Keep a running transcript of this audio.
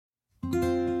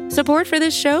Support for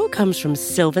this show comes from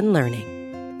Sylvan Learning.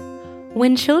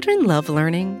 When children love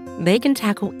learning, they can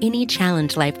tackle any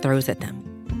challenge life throws at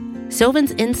them.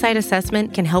 Sylvan's Insight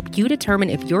Assessment can help you determine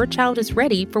if your child is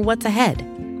ready for what's ahead.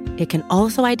 It can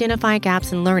also identify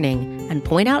gaps in learning and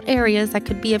point out areas that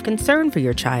could be of concern for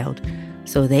your child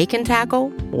so they can tackle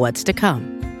what's to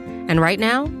come. And right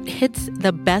now, it's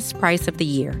the best price of the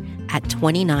year at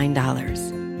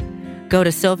 $29. Go to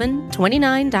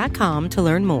sylvan29.com to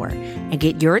learn more and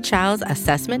get your child's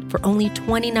assessment for only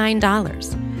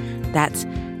 $29. That's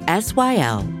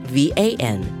SYLVAN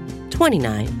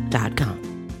 29.com.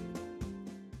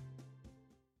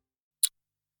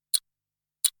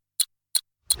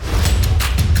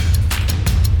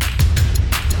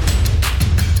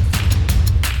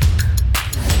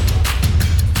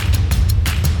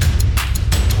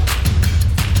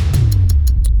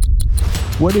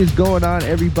 What is going on,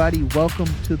 everybody? Welcome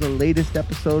to the latest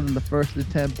episode of the First and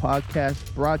 10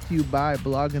 podcast, brought to you by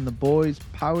Blogging the Boys,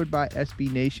 powered by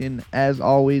SB Nation. As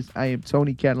always, I am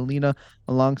Tony Catalina,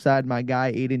 alongside my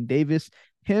guy, Aiden Davis.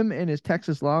 Him and his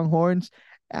Texas Longhorns,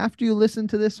 after you listen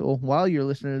to this, or while you're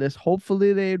listening to this,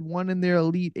 hopefully they had won in their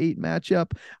Elite Eight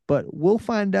matchup, but we'll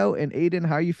find out. And Aiden,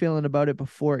 how are you feeling about it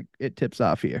before it tips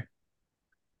off here?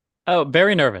 Oh,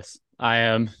 very nervous.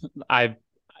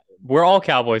 We're all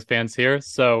Cowboys fans here,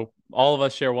 so all of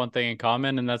us share one thing in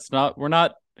common, and that's we're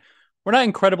not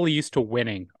incredibly used to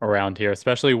winning around here,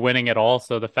 especially winning at all.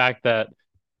 So the fact that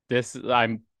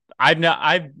I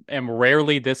am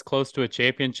rarely this close to a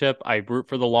championship. I root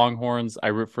for the Longhorns, I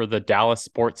root for the Dallas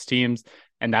sports teams,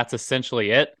 and that's essentially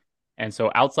it. And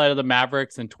so outside of the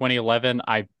Mavericks in 2011,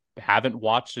 I haven't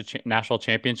watched a national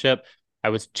championship. I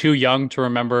was too young to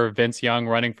remember Vince Young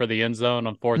running for the end zone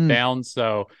on fourth down.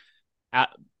 So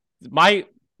my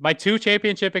two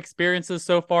championship experiences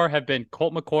so far have been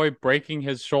Colt McCoy breaking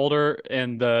his shoulder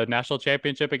in the national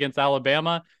championship against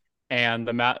Alabama, and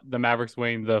the Mavericks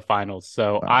winning the finals.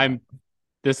 So wow.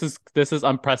 This is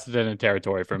unprecedented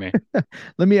territory for me.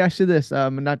 Let me ask you this,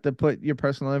 not to put your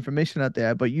personal information out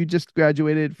there, but you just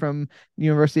graduated from the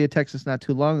University of Texas not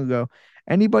too long ago.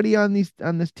 Anybody on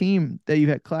this team that you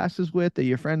had classes with, that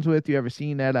you're friends with, you ever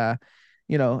seen at a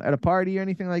party or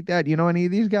anything like that? Do you know any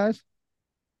of these guys?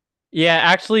 Yeah,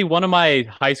 actually, one of my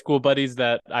high school buddies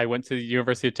that I went to the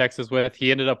University of Texas with,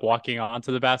 he ended up walking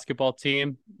onto the basketball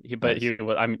team.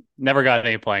 I never got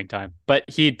any playing time, but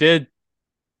he did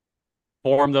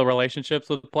form the relationships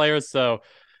with players. So,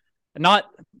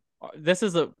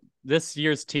 this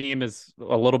year's team is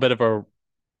a little bit of a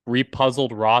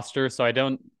repuzzled roster. So I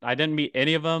didn't meet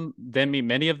any of them, didn't meet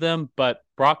many of them, but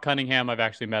Brock Cunningham I've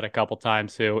actually met a couple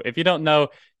times. Who, if you don't know,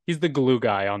 he's the glue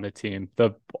guy on the team,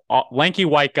 the lanky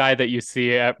white guy that you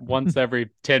see at once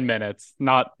every 10 minutes.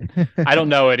 I don't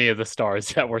know any of the stars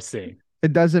that we're seeing.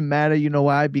 It doesn't matter. You know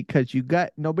why? Because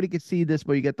nobody can see this,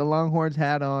 but you get the Longhorns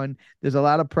hat on. There's a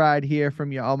lot of pride here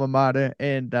from your alma mater.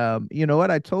 And you know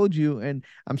what? I told you, and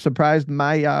I'm surprised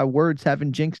my words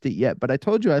haven't jinxed it yet, but I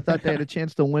told you I thought they had a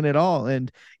chance to win it all.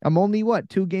 And I'm only,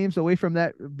 2 games away from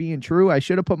that being true. I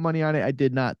should have put money on it. I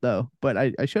did not, though, but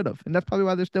I should have. And that's probably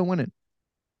why they're still winning.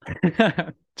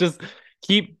 Just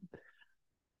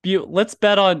let's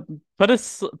bet on put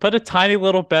a tiny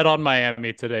little bet on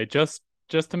Miami today, just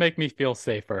to make me feel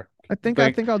safer. I think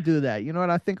I'll do that. You know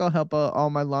what? I think I'll help all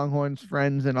my Longhorns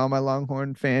friends and all my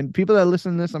Longhorn people that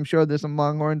listen to this. I'm sure there's some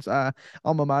Longhorns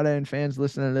alma mater and fans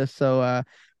listening to this. So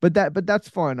but that's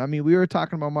fun. I mean, we were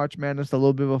talking about March Madness a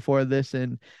little bit before this,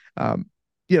 and now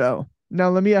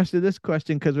let me ask you this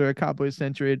question, because we're a Cowboys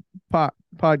centered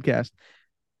podcast.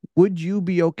 Would you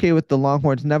be okay with the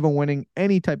Longhorns never winning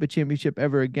any type of championship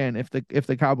ever again if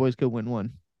the Cowboys could win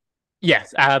one?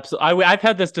 Yes, absolutely. I've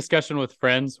had this discussion with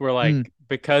friends where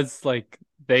because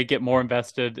they get more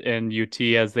invested in UT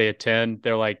as they attend.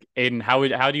 They're like, Aiden,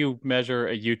 how do you measure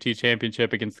a UT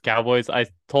championship against the Cowboys? I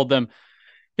told them,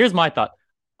 here's my thought.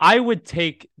 I would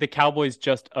take the Cowboys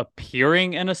just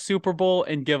appearing in a Super Bowl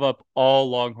and give up all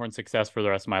Longhorn success for the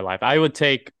rest of my life. I would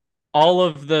take all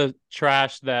of the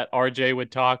trash that RJ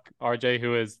would talk. RJ,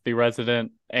 who is the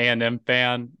resident A&M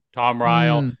fan, Tom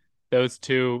Ryle, those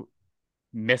two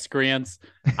miscreants.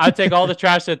 I'd take all the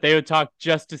trash that they would talk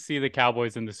just to see the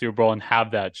Cowboys in the Super Bowl and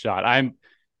have that shot.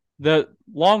 The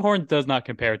Longhorns does not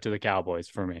compare to the Cowboys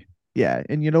for me. Yeah,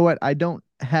 and you know what? I don't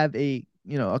have a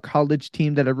college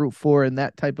team that I root for in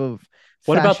that type of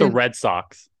What fashion. about the Red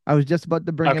Sox? I was just about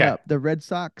to bring it up. The Red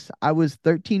Sox, I was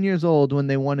 13 years old when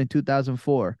they won in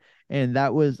 2004. And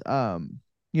that was,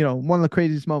 one of the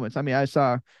craziest moments. I mean, I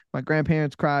saw my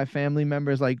grandparents cry, family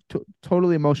members,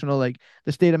 totally emotional, like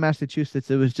the state of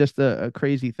Massachusetts. It was just a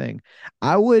crazy thing.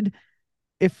 I would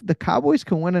if the Cowboys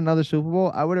can win another Super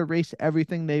Bowl, I would erase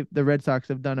everything the Red Sox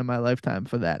have done in my lifetime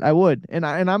for that. I would. I'm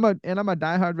a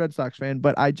diehard Red Sox fan,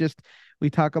 but we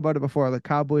talk about it before. The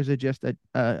Cowboys are just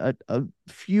a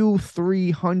few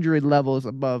 300 levels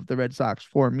above the Red Sox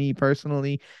for me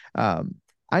personally.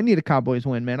 I need a Cowboys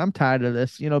win, man. I'm tired of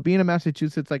this. Being in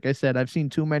Massachusetts, like I said, I've seen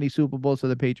too many Super Bowls for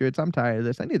the Patriots. I'm tired of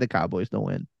this. I need the Cowboys to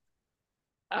win.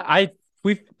 I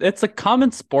we've it's a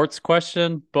common sports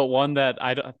question, but one that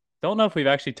don't know if we've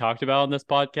actually talked about on this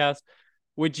podcast.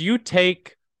 Would you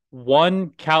take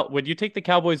would you take the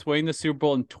Cowboys winning the Super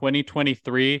Bowl in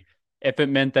 2023 if it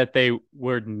meant that they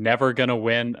were never going to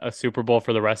win a Super Bowl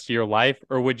for the rest of your life,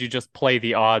 or would you just play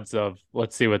the odds of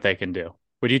let's see what they can do?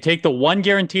 Would you take the one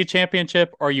guaranteed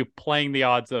championship, or are you playing the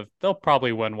odds of they'll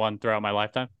probably win one throughout my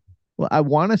lifetime? Well, I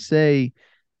want to say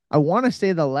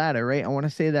the latter, right? I want to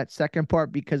say that second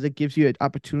part because it gives you an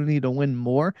opportunity to win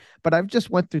more. But I've just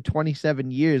went through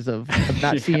 27 years of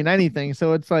not Yeah. seeing anything.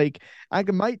 So it's like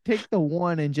might take the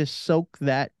one and just soak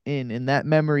that in that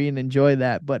memory and enjoy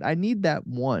that. But I need that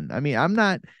one. I mean, I'm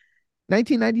not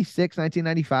 1996,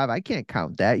 1995. I can't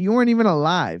count that. You weren't even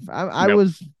alive. I Nope.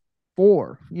 was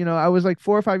four. I was like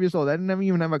 4 or 5 years old. I didn't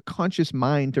even have a conscious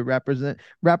mind to wrap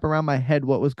around my head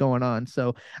what was going on.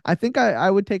 So I think I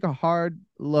would take a hard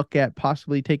look at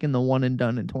possibly taking the one and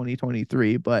done in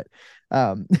 2023. But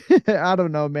I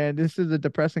don't know, man. This is a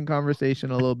depressing conversation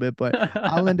a little bit, but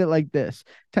I'll end it like this.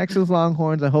 Texas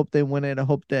Longhorns, I hope they win it. I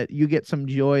hope that you get some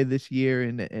joy this year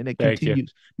and it Thank you.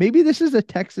 continues. Maybe this is a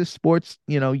Texas sports,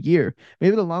 year.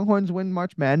 Maybe the Longhorns win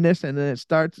March Madness and then it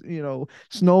starts,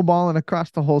 snowballing across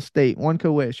the whole state. One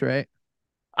could wish, right?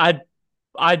 I'd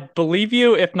I'd believe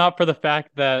you if not for the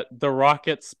fact that the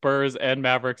Rockets, Spurs, and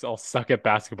Mavericks all suck at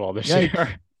basketball this Yikes.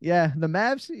 year. Yeah, the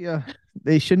Mavs, yeah,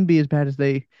 they shouldn't be as bad as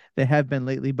they have been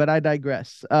lately, but I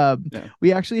digress. Yeah.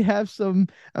 We actually have some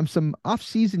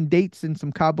off-season dates and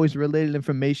some Cowboys related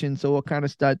information, so we'll kind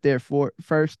of start there for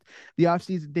first. The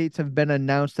off-season dates have been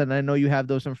announced, and I know you have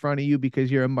those in front of you because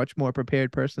you're a much more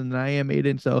prepared person than I am,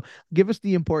 Aiden. So give us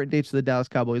the important dates of the Dallas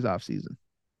Cowboys off-season.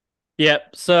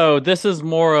 Yep. So this is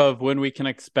more of when we can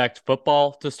expect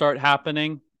football to start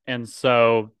happening. And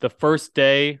so the first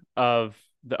day of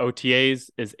the OTAs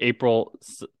is April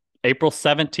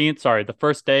 17th. Sorry, the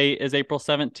first day is April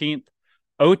 17th.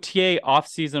 OTA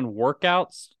off-season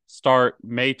workouts start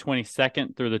May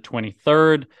 22nd through the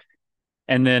 23rd.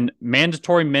 And then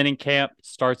mandatory mini camp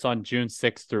starts on June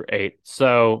 6th through 8th.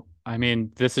 So, I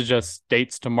mean, this is just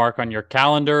dates to mark on your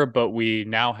calendar, but we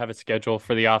now have a schedule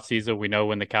for the offseason. We know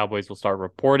when the Cowboys will start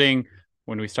reporting,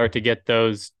 when we start to get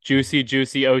those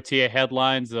juicy OTA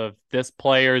headlines of this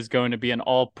player is going to be an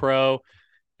all pro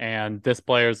and this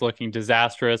player is looking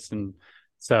disastrous. And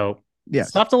so, Yes,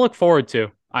 stuff to look forward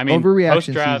to. I mean, post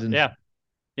overreaction draft. season.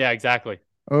 Yeah, exactly.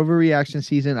 Overreaction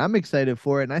season. I'm excited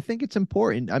for it, and I think it's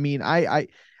important. I mean,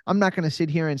 I'm not going to sit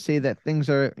here and say that things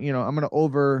are, I'm going to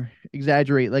over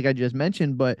exaggerate like I just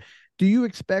mentioned, but do you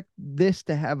expect this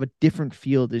to have a different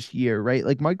feel this year, right?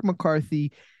 Like Mike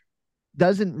McCarthy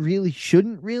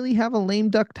shouldn't really have a lame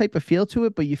duck type of feel to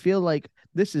it, but you feel like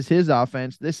this is his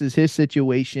offense, this is his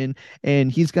situation,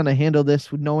 and he's going to handle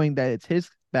this knowing that it's his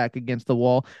back against the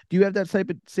wall. Do you have that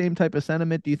same type of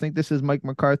sentiment? Do you think this is Mike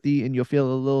McCarthy and you'll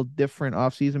feel a little different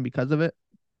offseason because of it?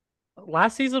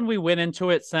 Last season, we went into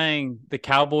it saying the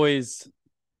Cowboys.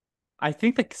 I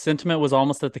think the sentiment was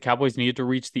almost that the Cowboys needed to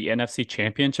reach the NFC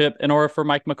Championship in order for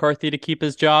Mike McCarthy to keep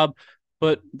his job.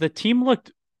 But the team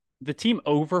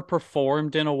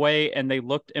overperformed in a way, and they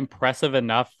looked impressive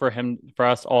enough for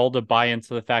us all to buy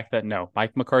into the fact that no,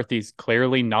 Mike McCarthy's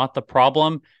clearly not the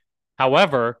problem.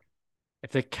 However,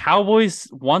 if the Cowboys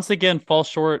once again fall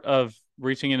short of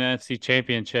reaching an NFC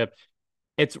Championship,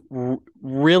 it's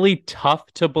really tough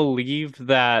to believe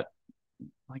that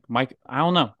like Mike, I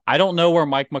don't know. I don't know where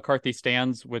Mike McCarthy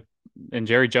stands in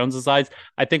Jerry Jones's eyes.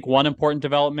 I think one important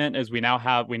development is we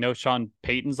know Sean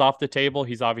Payton's off the table.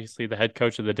 He's obviously the head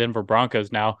coach of the Denver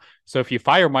Broncos now. So if you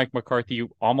fire Mike McCarthy, you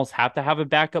almost have to have a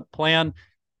backup plan,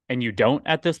 and you don't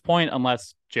at this point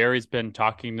unless Jerry's been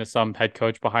talking to some head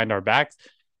coach behind our backs.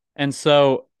 And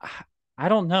so I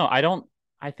don't know.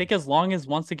 I think as long as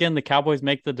once again the Cowboys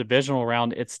make the divisional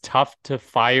round, it's tough to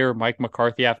fire Mike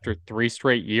McCarthy after 3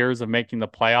 straight years of making the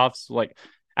playoffs. Like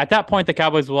at that point, the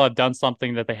Cowboys will have done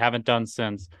something that they haven't done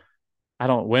since I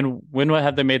don't when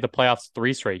have they made the playoffs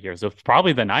 3 straight years? It was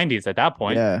probably the 90s at that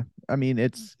point. Yeah. I mean,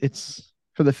 it's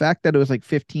for the fact that it was like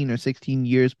 15 or 16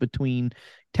 years between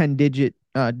 10-digit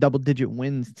double-digit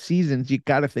wins seasons, you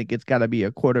got to think it's got to be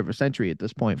a quarter of a century at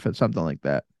this point for something like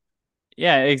that.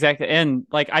 Yeah, exactly. And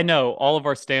like I know all of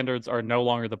our standards are no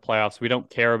longer the playoffs. We don't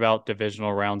care about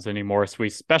divisional rounds anymore. So we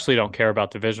especially don't care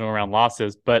about divisional round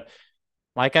losses. But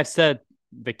like I said,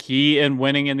 the key in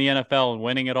winning in the NFL and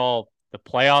winning it all, the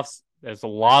playoffs, there's a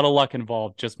lot of luck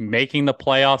involved. Just making the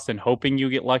playoffs and hoping you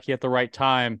get lucky at the right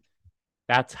time,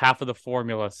 that's half of the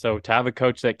formula. So to have a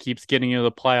coach that keeps getting you to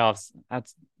the playoffs,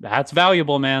 that's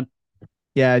valuable, man.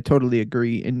 Yeah, I totally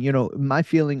agree. And my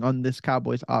feeling on this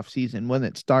Cowboys offseason when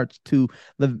it starts to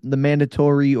the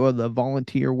mandatory or the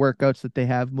volunteer workouts that they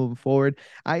have moving forward,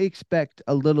 I expect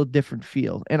a little different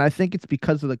feel. And I think it's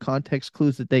because of the context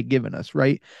clues that they've given us,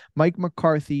 right? Mike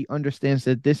McCarthy understands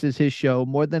that this is his show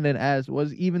more than it as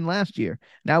was even last year.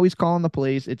 Now he's calling the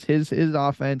plays. It's his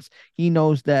offense. He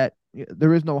knows that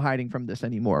there is no hiding from this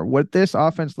anymore. What this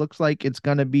offense looks like, it's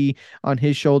going to be on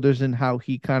his shoulders and how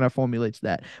he kind of formulates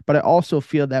that. But I also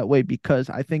feel that way because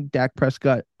I think Dak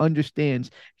Prescott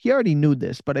understands. He already knew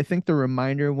this, but I think the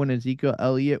reminder when Ezekiel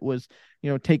Elliott was,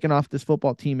 taking off this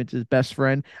football team, it's his best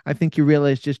friend. I think you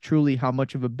realize just truly how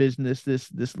much of a business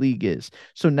this league is.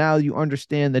 So now you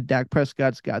understand that Dak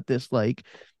Prescott's got this like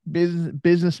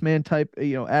businessman type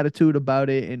attitude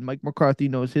about it, and Mike McCarthy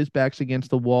knows his back's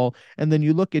against the wall. And then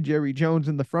you look at Jerry Jones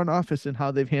in the front office and how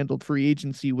they've handled free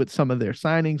agency with some of their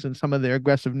signings and some of their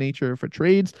aggressive nature for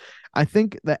trades. I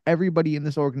think that everybody in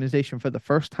this organization for the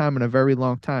first time in a very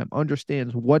long time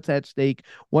understands what's at stake,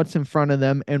 what's in front of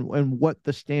them, and what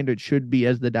the standard should be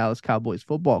as the Dallas Cowboys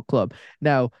football club.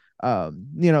 Now,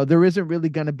 there isn't really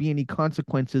going to be any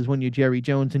consequences when you're Jerry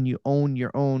Jones and you own your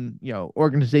own,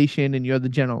 organization and you're the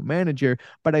general manager.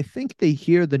 But I think they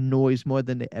hear the noise more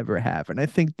than they ever have. And I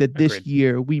think that this Agreed.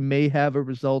 year we may have a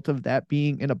result of that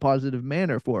being in a positive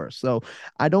manner for us. So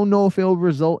I don't know if it'll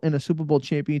result in a Super Bowl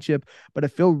championship, but I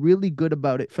feel really good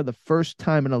about it for the first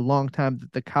time in a long time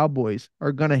that the Cowboys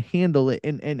are going to handle it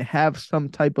and have some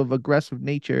type of aggressive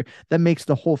nature that makes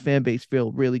the whole fan base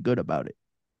feel really good about it.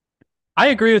 I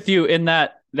agree with you in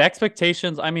that the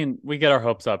expectations, I mean, we get our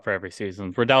hopes up for every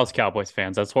season. We're Dallas Cowboys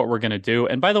fans. That's what we're going to do.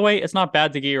 And by the way, it's not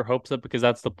bad to get your hopes up because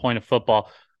that's the point of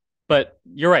football. But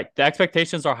you're right. The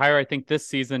expectations are higher, I think, this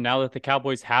season now that the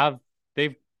Cowboys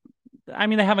they've, I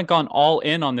mean, they haven't gone all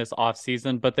in on this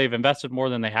offseason, but they've invested more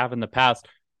than they have in the past.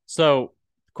 So,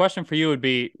 the question for you would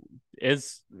be,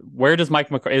 where does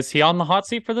Mike McCarthy, is he on the hot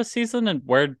seat for this season? And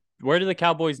where do the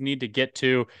Cowboys need to get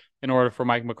to in order for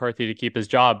Mike McCarthy to keep his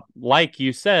job? Like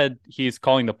you said, he's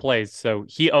calling the plays, so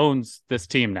he owns this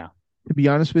team now. To be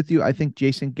honest with you, I think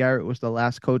Jason Garrett was the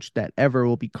last coach that ever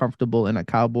will be comfortable in a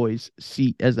Cowboys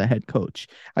seat as a head coach.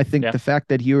 I think Yeah, the fact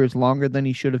that he was longer than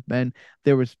he should have been,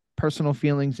 there was personal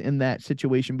feelings in that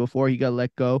situation before he got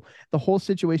let go. The whole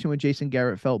situation with Jason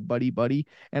Garrett felt buddy buddy,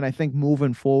 and I think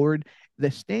moving forward, the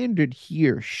standard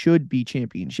here should be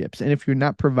championships. And if you're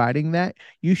not providing that,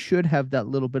 you should have that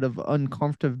little bit of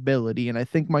uncomfortability. And I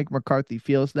think Mike McCarthy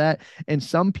feels that. And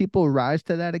some people rise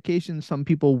to that occasion, some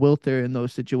people wilter in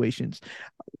those situations.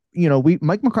 We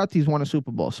Mike McCarthy's won a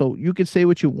Super Bowl, so you could say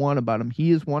what you want about him.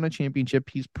 He has won a championship.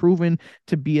 He's proven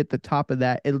to be at the top of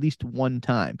that at least one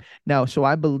time. Now, so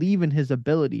I believe in his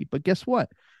ability, but guess what?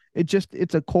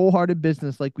 It's a cold-hearted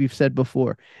business, like we've said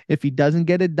before. If he doesn't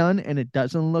get it done and it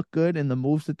doesn't look good and the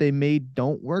moves that they made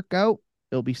don't work out,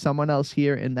 there'll be someone else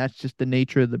here, and that's just the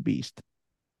nature of the beast.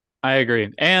 I agree.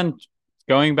 And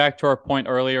going back to our point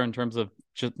earlier in terms of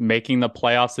just making the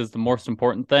playoffs is the most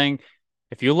important thing.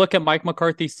 If you look at Mike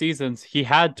McCarthy's seasons, he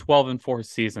had 12-4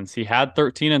 seasons. He had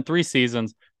 13-3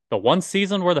 seasons. The one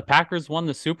season where the Packers won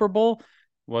the Super Bowl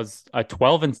was a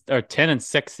 12 and or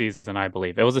 10-6 season, I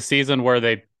believe. It was a season where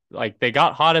they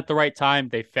got hot at the right time.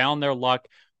 They found their luck.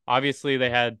 Obviously, they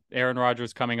had Aaron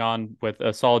Rodgers coming on with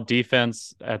a solid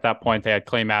defense. At that point, they had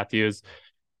Clay Matthews.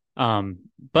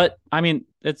 But I mean,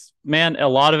 a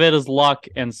lot of it is luck.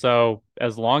 And so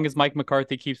as long as Mike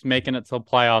McCarthy keeps making it to the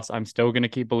playoffs, I'm still going to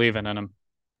keep believing in him.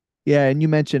 Yeah, and you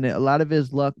mentioned it. A lot of it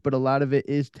is luck, but a lot of it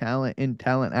is talent and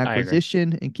talent I agree.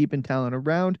 acquisition and keeping talent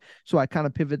around. So I kind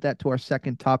of pivot that to our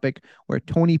second topic, where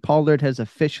Tony Pollard has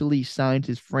officially signed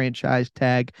his franchise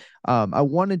tag. I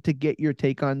wanted to get your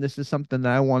take on this. Is something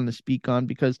that I wanted to speak on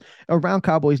because around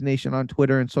Cowboys Nation on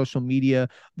Twitter and social media,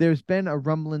 there's been a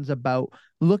rumblings about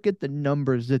look at the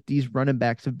numbers that these running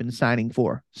backs have been signing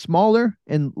for. Smaller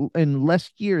and in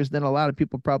less years than a lot of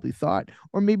people probably thought,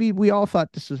 or maybe we all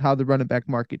thought this is how the running back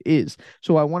market is.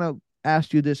 So I want to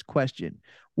ask you this question.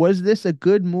 Was this a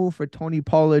good move for Tony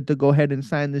Pollard to go ahead and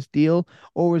sign this deal,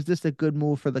 or was this a good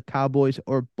move for the Cowboys,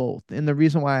 or both? And the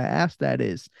reason why I ask that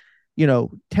is,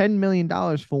 $10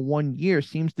 million for 1 year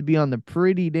seems to be on the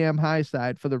pretty damn high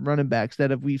side for the running backs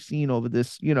that we've seen over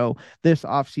this, this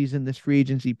offseason, this free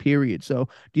agency period. So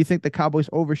do you think the Cowboys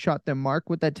overshot their mark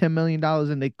with that $10 million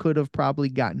and they could have probably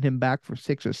gotten him back for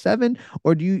 6 or 7?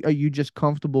 Or are you just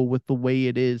comfortable with the way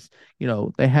it is?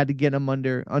 They had to get him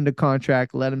under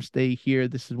contract, let him stay here.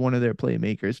 This is one of their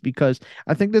playmakers, because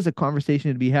I think there's a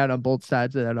conversation to be had on both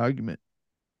sides of that argument.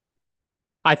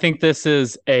 I think this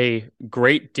is a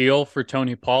great deal for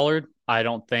Tony Pollard. I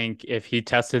don't think if he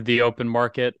tested the open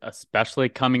market, especially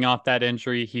coming off that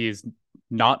injury, he's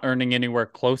not earning anywhere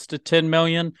close to 10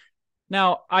 million.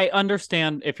 Now, I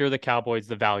understand if you're the Cowboys,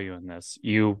 the value in this.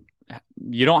 You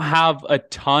don't have a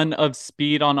ton of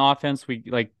speed on offense. We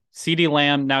like CeeDee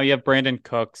Lamb. Now you have Brandon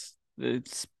Cooks.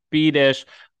 It's speedish.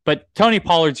 But Tony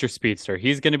Pollard's your speedster.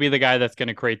 He's going to be the guy that's going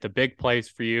to create the big plays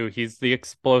for you. He's the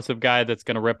explosive guy that's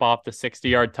going to rip off the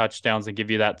 60-yard touchdowns and give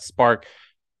you that spark.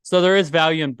 So there is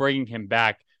value in bringing him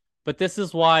back. But this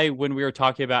is why when we were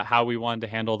talking about how we wanted to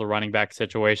handle the running back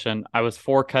situation, I was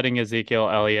for cutting Ezekiel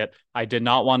Elliott. I did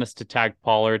not want us to tag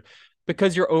Pollard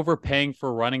because you're overpaying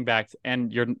for running backs,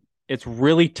 and it's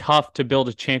really tough to build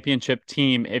a championship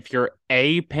team if you're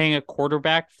paying a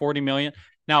quarterback $40 million.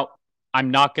 Now,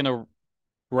 I'm not going to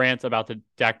rant about the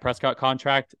Dak Prescott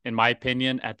contract. In my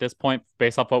opinion, at this point,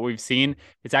 based off what we've seen,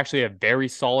 it's actually a very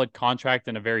solid contract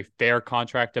and a very fair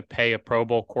contract to pay a Pro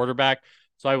Bowl quarterback.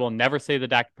 So I will never say the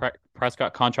Dak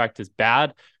Prescott contract is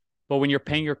bad. But when you're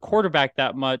paying your quarterback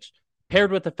that much,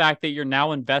 paired with the fact that you're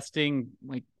now investing,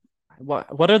 like,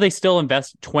 what are they still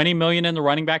invest 20 million in the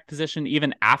running back position,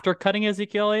 even after cutting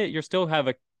Ezekiel Elliott? You still have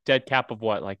a dead cap of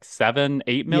what, like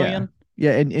 7-8 million?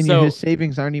 Yeah, and so, his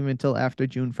savings aren't even until after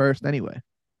June 1st anyway.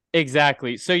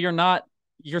 Exactly. So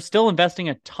you're still investing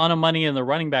a ton of money in the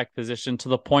running back position to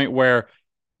the point where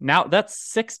now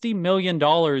that's $60 million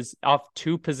off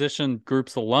two position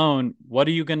groups alone. What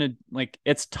are you going to like?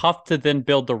 It's tough to then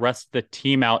build the rest of the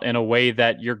team out in a way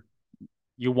that you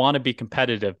want to be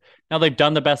competitive. Now they've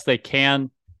done the best they can.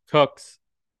 Cooks,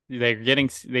 they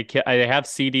have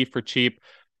CD for cheap.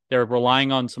 They're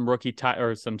relying on some rookie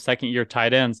or some second year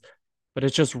tight ends. But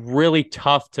it's just really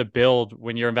tough to build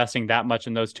when you're investing that much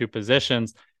in those two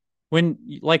positions. When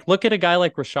look at a guy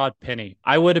like Rashad Penny.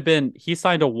 He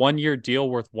signed a 1-year deal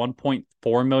worth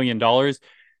 $1.4 million.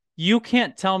 You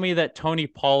can't tell me that Tony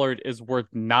Pollard is worth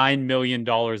 $9 million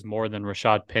more than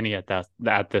Rashad Penny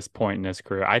at this point in his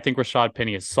career. I think Rashad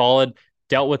Penny is solid,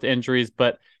 dealt with injuries,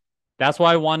 but that's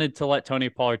why I wanted to let Tony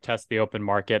Pollard test the open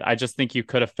market. I just think you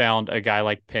could have found a guy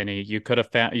like Penny. You could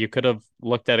have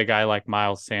looked at a guy like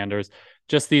Miles Sanders.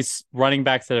 Just these running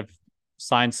backs that have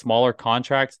signed smaller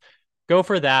contracts. Go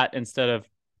for that instead of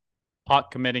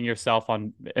pot committing yourself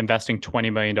on investing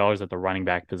 $20 million at the running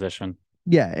back position.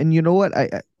 Yeah, and you know what?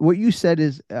 What you said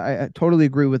is I totally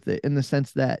agree with it in the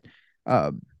sense that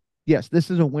yes,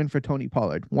 this is a win for Tony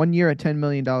Pollard. 1 year at $10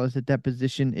 million at that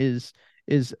position is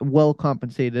well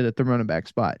compensated at the running back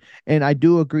spot. And I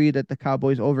do agree that the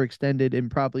Cowboys overextended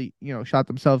and probably, shot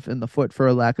themselves in the foot, for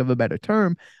a lack of a better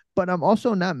term. But I'm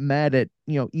also not mad at,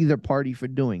 either party for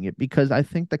doing it, because I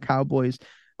think the Cowboys,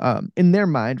 in their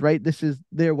mind, right, this is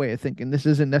their way of thinking. This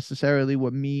isn't necessarily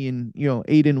what me and,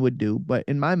 Aiden would do. But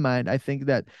in my mind, I think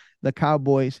that the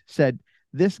Cowboys said,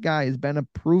 this guy has been a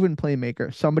proven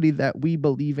playmaker, somebody that we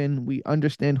believe in. We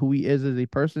understand who he is as a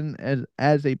person,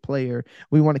 as a player.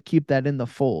 We want to keep that in the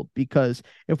fold, because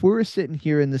if we were sitting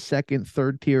here in the second,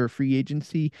 third tier of free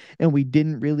agency and we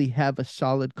didn't really have a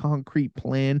solid, concrete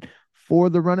plan for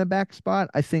the running back spot,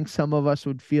 I think some of us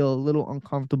would feel a little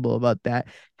uncomfortable about that,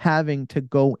 having to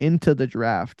go into the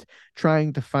draft,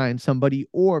 trying to find somebody,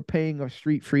 or paying a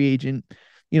street free agent,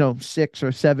 $6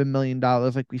 or $7 million,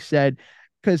 like we said.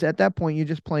 Because at that point, you're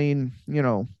just playing,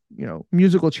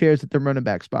 musical chairs at the running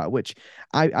back spot, which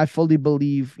I fully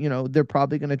believe, they're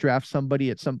probably going to draft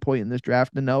somebody at some point in this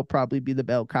draft, and they'll probably be the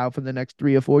bell cow for the next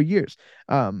 3 or 4 years.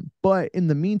 But in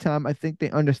the meantime, I think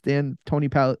they understand Tony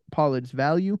Pollard's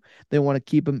value. They want to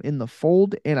keep him in the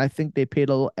fold, and I think they paid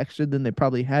a little extra than they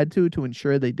probably had to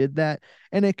ensure they did that.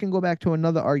 And it can go back to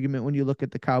another argument when you look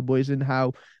at the Cowboys and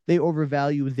how they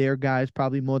overvalue their guys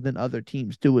probably more than other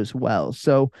teams do as well.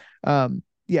 So,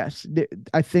 yes,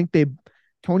 I think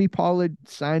Tony Pollard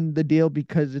signed the deal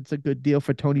because it's a good deal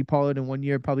for Tony Pollard in 1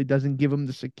 year. It probably doesn't give him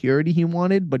the security he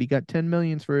wanted, but he got $10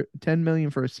 million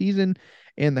for a season,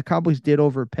 and the Cowboys did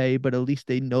overpay, but at least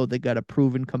they know they got a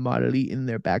proven commodity in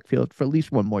their backfield for at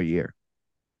least one more year.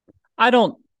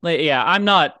 I'm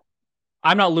not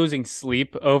losing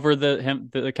sleep over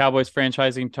the Cowboys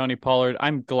franchising Tony Pollard.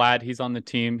 I'm glad he's on the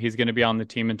team. He's going to be on the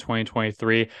team in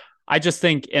 2023. I just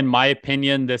think, in my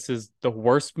opinion, this is the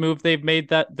worst move they've made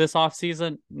that this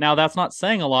offseason. Now, that's not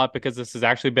saying a lot because this has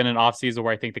actually been an offseason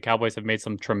where I think the Cowboys have made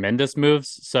some tremendous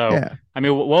moves. So, Yeah. I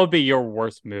mean, what would be your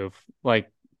worst move,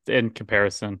 like in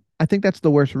comparison? I think that's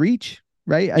the worst reach,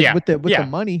 right? Yeah, With the yeah,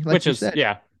 money, like which you is, said.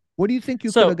 yeah. What do you think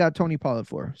you could have So got Tony Pollard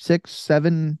for? 6,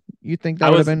 7? You think that I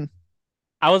would have was been?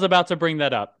 I was about to bring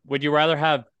that up. Would you rather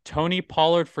have Tony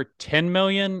Pollard for 10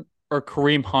 million or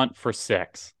Kareem Hunt for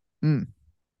 6? Mm,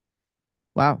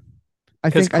 wow. I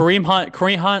Because think I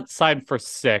Kareem Hunt signed for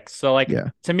 6. So like yeah.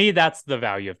 to me, that's the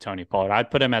value of Tony Pollard.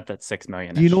 I'd put him at that 6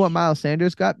 million Do you know what ish. Miles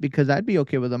Sanders got? Because I'd be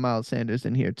okay with a Miles Sanders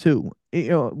in here too.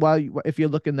 If you're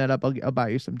looking that up, I'll buy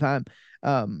you some time.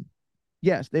 Um,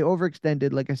 yes, they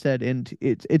overextended, like I said, and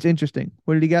it's interesting.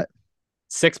 What did he get?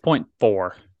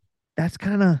 6.4. That's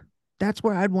kind of that's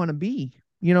where I'd want to be.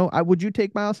 I would you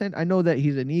take Miles Sanders? I know that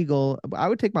he's an Eagle, but I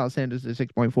would take Miles Sanders at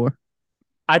 6.4.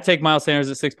 I'd take Miles Sanders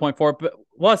at 6.4, but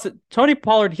was it Tony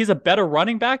Pollard? He's a better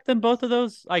running back than both of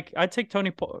those. Like I'd take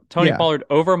Tony Yeah, Pollard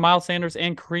over Miles Sanders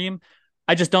and Kareem.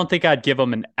 I just don't think I'd give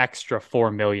him an extra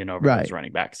 4 million over those right.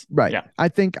 running backs. Right. Yeah, I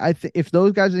think if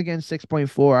those guys are getting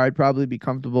 6.4, I'd probably be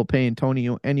comfortable paying Tony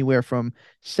anywhere from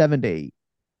 7 to 8.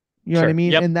 You know what I sure.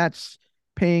 mean? Yep, And that's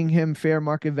paying him fair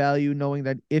market value, knowing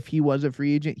that if he was a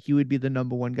free agent, he would be the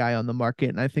number one guy on the market.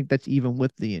 And I think that's even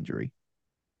with the injury.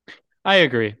 I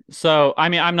agree. So I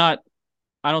mean, I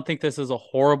don't think this is a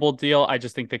horrible deal. I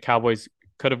just think the Cowboys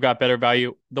could have got better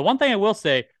value. The one thing I will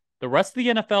say, the rest of the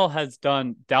NFL has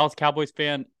done Dallas Cowboys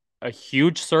fan a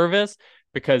huge service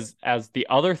because as the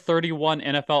other 31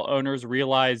 NFL owners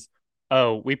realize,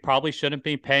 oh, we probably shouldn't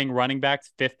be paying running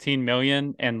backs 15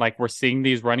 million and like we're seeing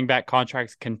these running back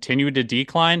contracts continue to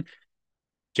decline.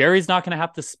 Jerry's not going to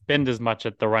have to spend as much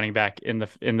at the running back in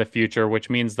the future, which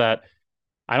means that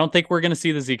I don't think we're going to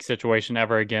see the Zeke situation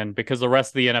ever again because the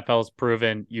rest of the NFL has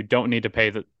proven you don't need to pay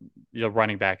the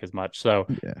running back as much. So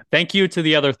Yeah. thank you to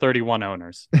the other 31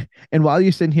 owners. And while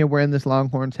you're sitting here wearing this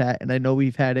Longhorns hat, and I know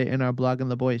we've had it in our blog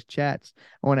and the boys chats,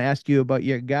 I want to ask you about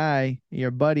your guy,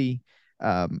 your buddy,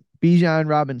 Bijan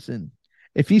Robinson.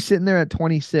 If he's sitting there at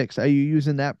 26, are you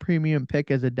using that premium pick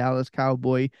as a Dallas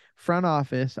Cowboy front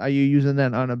office? Are you using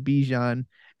that on a Bijan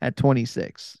at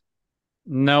 26?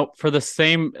 No, for the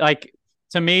same, like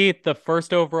to me, the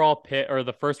first overall pick or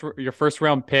your first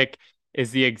round pick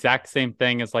is the exact same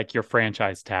thing as like your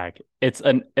franchise tag. It's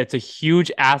a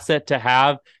huge asset to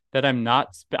have that I'm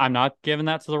not giving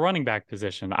that to the running back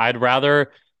position. I'd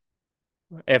rather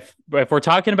if we're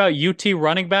talking about UT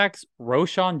running backs,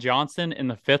 Roshan Johnson in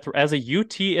the fifth as a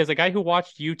UT as a guy who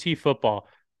watched UT football.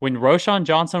 When Roshan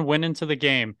Johnson went into the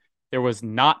game, there was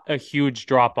not a huge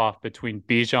drop off between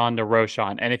Bijan to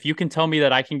Roshan. And if you can tell me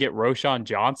that I can get Roshan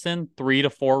Johnson 3 to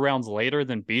 4 rounds later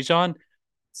than Bijan,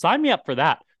 sign me up for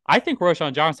that. I think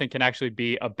Roshan Johnson can actually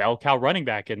be a bell cow running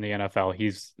back in the NFL.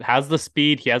 He's has the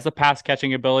speed, he has the pass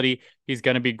catching ability. He's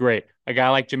going to be great. A guy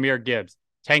like Jahmyr Gibbs,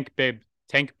 Tank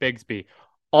Bigsby,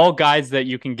 all guys that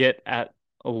you can get at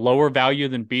a lower value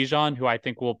than Bijan, who I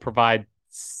think will provide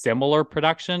similar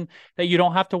production that you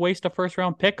don't have to waste a first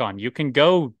round pick on. You can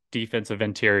go defensive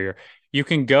interior. You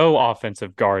can go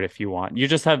offensive guard if you want.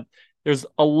 There's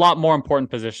a lot more important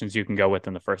positions you can go with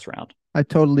in the first round. I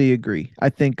totally agree. I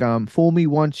think fool me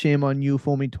once, shame on you,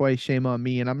 fool me twice, shame on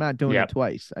me, and I'm not doing it Yep.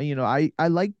 twice. I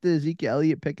liked the Ezekiel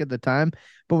Elliott pick at the time,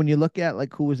 but when you look at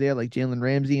like who was there, like Jalen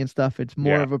Ramsey and stuff, it's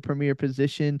more Yeah. of a premier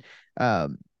position.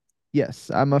 Um, yes,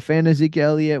 I'm a fan of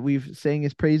Ezekiel Elliott. We've sang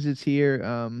his praises here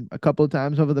a couple of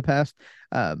times over the past.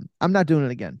 I'm not doing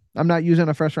it again. I'm not using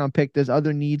a first round pick. There's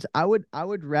other needs. I would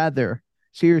rather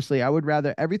seriously, I would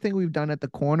rather everything we've done at the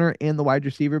corner and the wide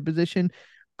receiver position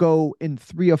go in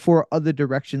 3 or 4 other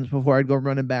directions before I'd go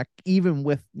running back, even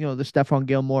with the Stephon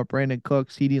Gilmore, Brandon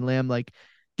Cooks, CeeDee Lamb. Like,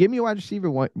 give me a wide receiver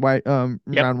Yep.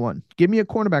 round one. Give me a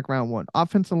cornerback round one.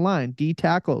 Offensive line, D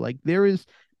tackle. Like, there is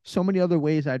so many other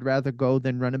ways I'd rather go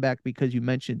than running back because you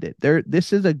mentioned it.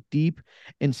 This is a deep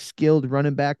and skilled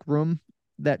running back room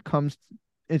that comes,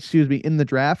 in the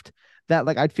draft that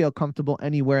like I'd feel comfortable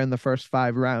anywhere in the first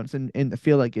 5 rounds and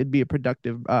feel like it'd be a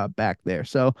productive back there.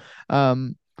 So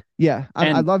yeah, I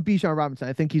And love Bijan Robinson.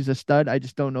 I think he's a stud. I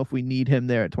just don't know if we need him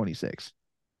there at 26.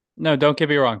 no, don't get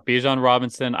me wrong. Bijan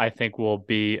Robinson, I think will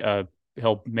be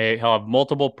he'll have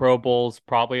multiple Pro Bowls,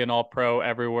 probably an All Pro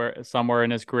everywhere somewhere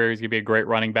in his career. He's gonna be a great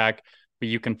running back, but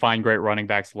you can find great running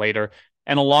backs later.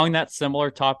 And along that similar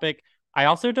topic, I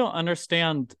also don't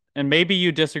understand, and maybe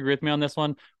you disagree with me on this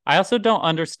one. I also don't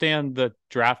understand the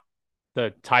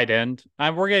tight end.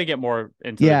 We're gonna get more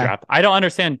into the Yeah, draft. I don't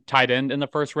understand tight end in the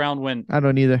first round. When I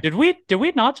don't either. did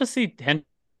we not just see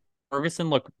Ferguson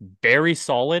look very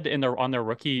solid in their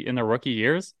rookie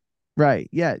years? Right.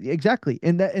 Yeah, exactly.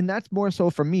 And that's more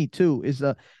so for me too, is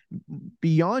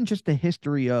beyond just the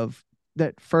history of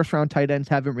that first round tight ends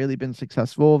haven't really been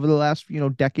successful over the last,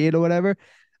 decade or whatever.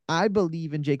 I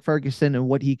believe in Jake Ferguson and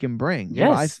what he can bring.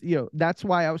 Yes. That's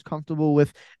why I was comfortable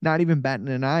with not even batting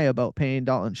an eye about paying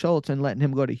Dalton Schultz and letting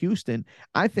him go to Houston.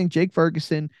 I think Jake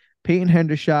Ferguson, Peyton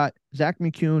Hendershot, Zach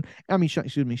McCune,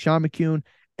 excuse me, Sean McCune,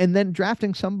 and then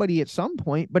drafting somebody at some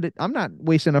point, but I'm not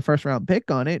wasting a first round pick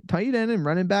on it. Tight end and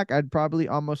running back, I'd probably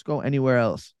almost go anywhere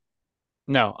else.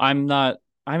 No, I'm not.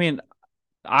 I mean,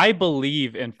 I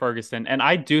believe in Ferguson, and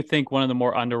I do think one of the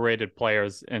more underrated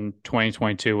players in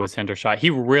 2022 was Hendershot. He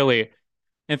really,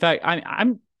 in fact,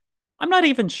 I'm not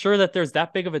even sure that there's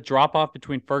that big of a drop off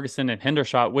between Ferguson and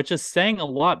Hendershot, which is saying a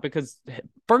lot because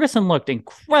Ferguson looked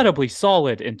incredibly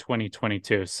solid in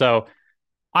 2022. So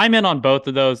I'm in on both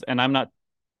of those, and I'm not.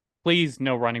 Please,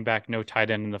 no running back, no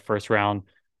tight end in the first round.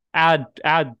 Add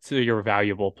to your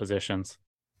valuable positions.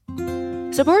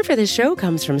 Support for this show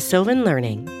comes from Sylvan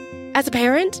Learning. As a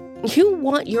parent, you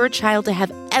want your child to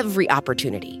have every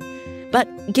opportunity, but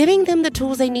giving them the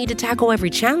tools they need to tackle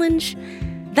every challenge,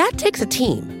 that takes a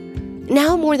team.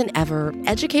 Now more than ever,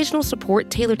 educational support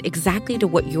tailored exactly to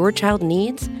what your child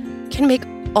needs can make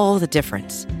all the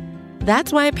difference.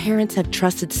 That's why parents have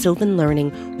trusted Sylvan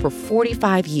Learning for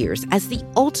 45 years as the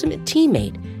ultimate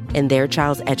teammate in their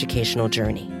child's educational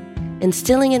journey,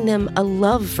 instilling in them a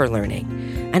love for learning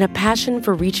and a passion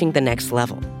for reaching the next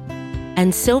level.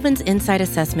 And Sylvan's Insight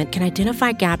Assessment can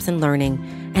identify gaps in learning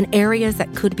and areas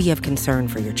that could be of concern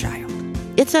for your child.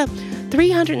 It's a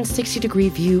 360-degree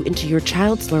view into your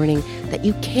child's learning that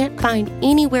you can't find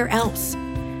anywhere else,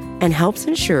 and helps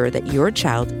ensure that your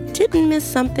child didn't miss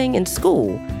something in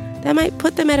school that might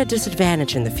put them at a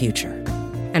disadvantage in the future.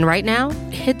 And right now,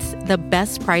 it's the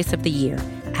best price of the year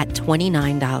at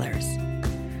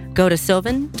 $29. Go to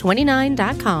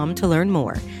sylvan29.com to learn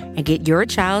more and get your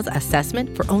child's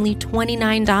assessment for only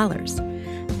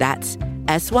 $29. That's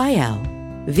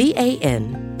SYLVAN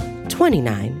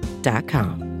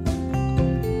 29.com.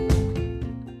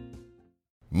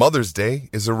 Mother's Day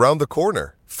is around the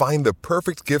corner. Find the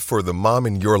perfect gift for the mom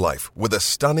in your life with a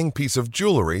stunning piece of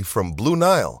jewelry from Blue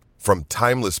Nile. From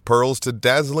timeless pearls to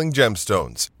dazzling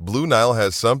gemstones, Blue Nile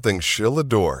has something she'll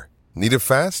adore. Need it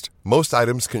fast? Most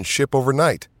items can ship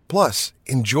overnight. Plus,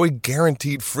 enjoy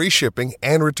guaranteed free shipping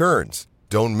and returns.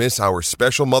 Don't miss our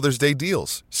special Mother's Day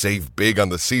deals. Save big on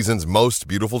the season's most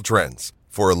beautiful trends.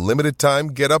 For a limited time,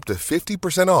 get up to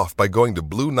 50% off by going to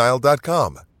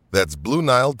BlueNile.com. That's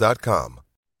BlueNile.com.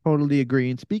 Totally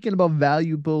agree. And speaking about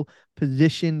valuable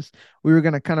positions, we were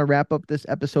going to kind of wrap up this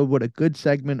episode with a good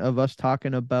segment of us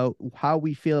talking about how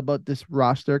we feel about this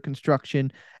roster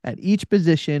construction at each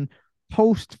position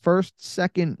post first,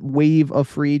 second wave of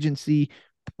free agency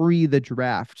pre the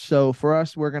draft. So for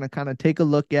us, we're going to kind of take a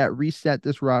look at, reset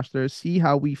this roster, see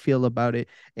how we feel about it.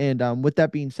 And with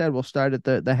that being said, we'll start at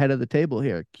the head of the table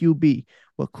here. QB.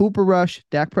 Well, Cooper Rush,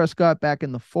 Dak Prescott back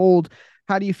in the fold.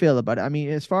 How do you feel about it? I mean,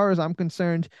 as far as I'm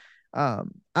concerned, I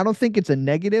don't think it's a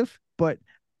negative, but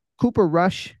Cooper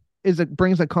Rush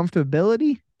brings a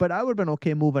comfortability, but I would have been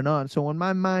okay moving on. So in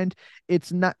my mind,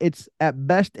 it's at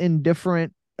best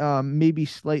indifferent, maybe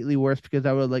slightly worse, because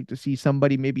I would like to see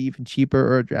somebody maybe even cheaper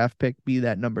or a draft pick be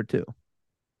that number 2.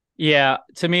 Yeah,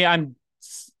 to me, I'm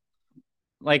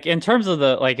like, in terms of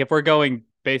if we're going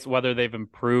based whether they've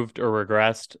improved or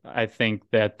regressed, I think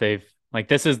that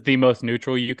this is the most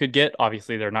neutral you could get.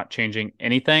 Obviously, they're not changing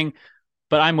anything,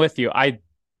 but I'm with you. I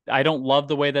don't love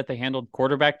the way that they handled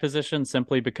quarterback position,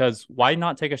 simply because why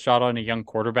not take a shot on a young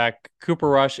quarterback? Cooper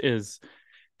Rush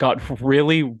got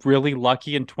really, really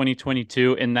lucky in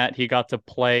 2022 in that he got to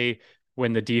play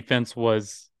when the defense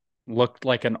looked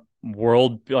like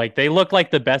they looked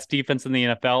like the best defense in the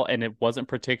NFL, and it wasn't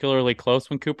particularly close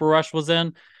when Cooper Rush was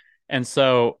in. And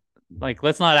so,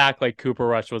 let's not act like Cooper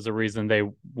Rush was the reason they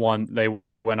went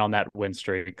on that win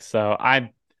streak. So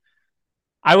I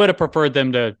would have preferred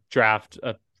them to draft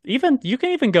you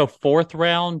can even go 4th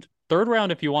round, 3rd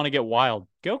round if you want to get wild.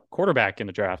 Go quarterback in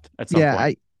the draft at some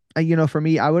point. For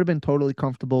me, I would have been totally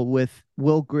comfortable with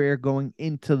Will Grier going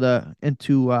into the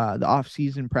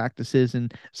off-season practices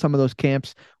and some of those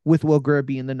camps, with Will Grier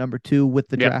being the number 2 with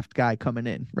the draft guy coming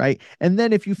in, right? And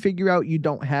then if you figure out you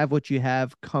don't have what you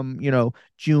have come,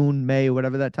 June, May,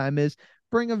 whatever that time is,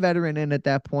 bring a veteran in at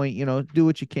that point, do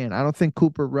what you can. I don't think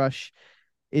Cooper Rush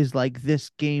is like this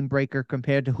game breaker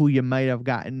compared to who you might have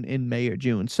gotten in May or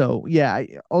June. So yeah,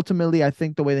 ultimately, I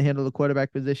think the way they handle the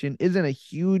quarterback position isn't a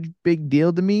huge, big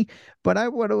deal to me, but I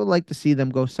would like to see them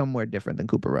go somewhere different than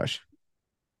Cooper Rush.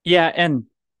 Yeah. And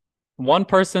one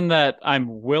person that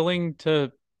I'm willing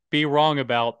to be wrong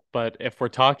about, but if we're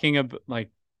talking about like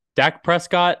Dak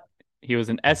Prescott, he was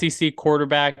an SEC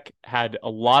quarterback, had a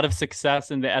lot of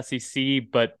success in the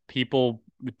SEC, but people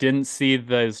didn't see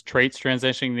those traits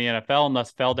transitioning to the NFL and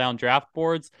thus fell down draft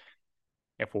boards.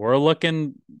 If we're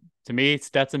looking, to me,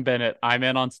 Stetson Bennett, I'm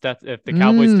in on Stetson. If the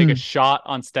Cowboys take a shot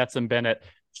on Stetson Bennett,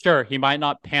 sure, he might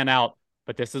not pan out,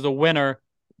 but this is a winner.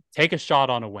 Take a shot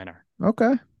on a winner.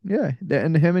 Okay. Yeah.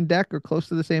 And him and Dak are close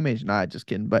to the same age. Nah, just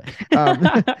kidding. But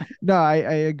no, I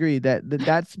agree that's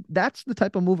the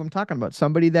type of move I'm talking about.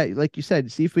 Somebody that, like you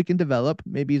said, see if we can develop.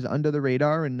 Maybe he's under the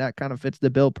radar, and that kind of fits the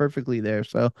bill perfectly there.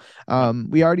 So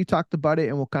we already talked about it,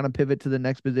 and we'll kind of pivot to the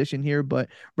next position here. But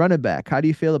running back, how do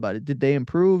you feel about it? Did they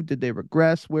improve? Did they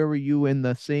regress? Where were you in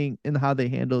how they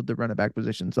handled the running back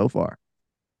position so far?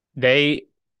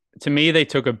 To me, they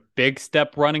took a big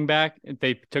step running back.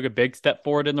 They took a big step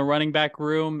forward in the running back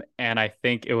room, and I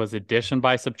think it was addition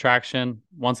by subtraction.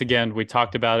 Once again, we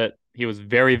talked about it. He was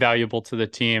very valuable to the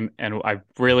team, and I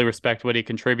really respect what he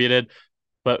contributed.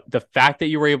 But the fact that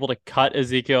you were able to cut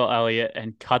Ezekiel Elliott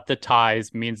and cut the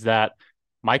ties means that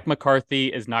Mike McCarthy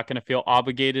is not going to feel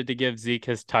obligated to give Zeke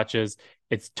his touches.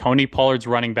 It's Tony Pollard's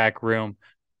running back room.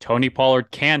 Tony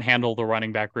Pollard can handle the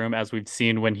running back room, as we've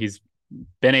seen when he's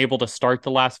been able to start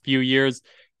the last few years.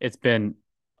 It's been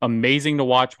amazing to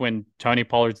watch when Tony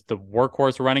Pollard's the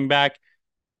workhorse running back.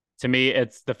 To me,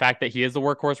 it's the fact that he is the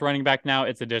workhorse running back now.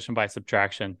 It's addition by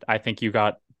subtraction. I think you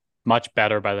got much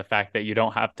better by the fact that you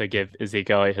don't have to give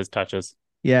Ezekiel his touches.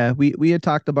 Yeah, we had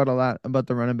talked about a lot about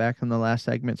the running back in the last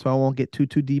segment, so I won't get too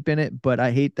deep in it, but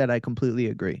I hate that I completely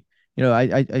agree.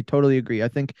 I totally agree. I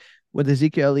think with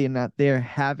Ezekiel Elliott not there,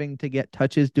 having to get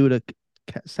touches due to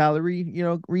salary,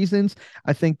 reasons,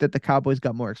 I think that the Cowboys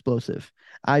got more explosive.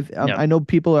 I know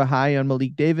people are high on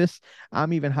Malik Davis.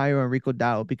 I'm even higher on Rico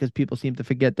Dowdle because people seem to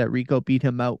forget that Rico beat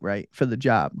him outright for the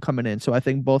job coming in. So I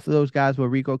think both of those guys, with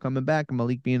Rico coming back and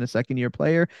Malik being a second-year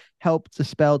player, helped to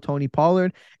spell Tony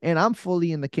Pollard. And I'm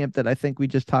fully in the camp that I think we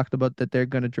just talked about, that they're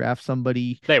going to draft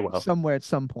somebody somewhere at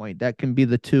some point that can be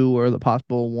the 2 or the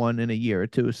possible 1 in a year or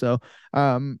 2. So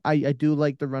I do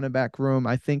like the running back room.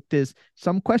 I think there's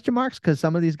some question marks because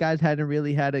some of these guys hadn't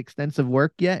really had extensive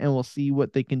work yet, and we'll see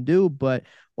what they can do. But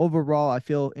overall, I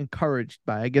feel encouraged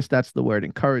by, I guess that's the word,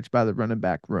 encouraged by the running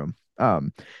back room.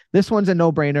 This one's a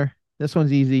no-brainer. This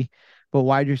one's easy. But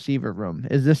wide receiver room,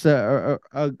 is this a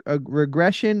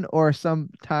regression or some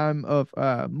time of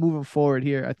moving forward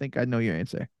here? I think I know your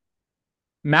answer.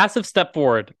 Massive step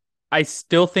forward. I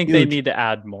still think they need to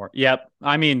add more. Yep.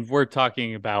 I mean, we're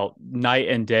talking about night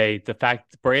and day. The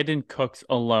fact Brandon Cooks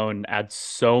alone adds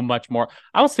so much more.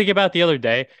 I was thinking about it the other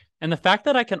day, and the fact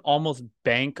that I can almost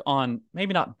bank on,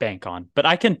 maybe not bank on, but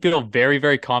I can feel very,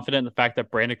 very confident in the fact that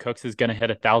Brandon Cooks is going to hit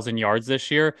 1,000 yards this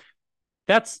year.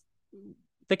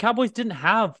 The Cowboys didn't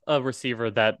have a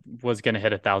receiver that was going to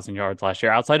hit 1,000 yards last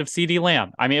year outside of CeeDee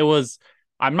Lamb. I mean,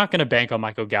 I'm not going to bank on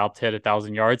Michael Gallup to hit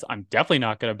 1,000 yards. I'm definitely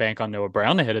not going to bank on Noah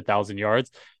Brown to hit 1,000 yards.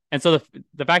 And so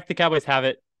the fact the Cowboys have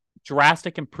it,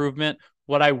 drastic improvement.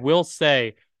 What I will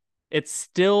say, it's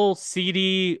still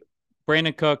CeeDee,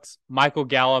 Brandon Cooks, Michael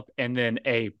Gallup, and then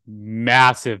a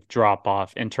massive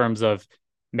drop-off in terms of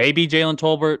maybe Jalen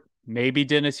Tolbert, maybe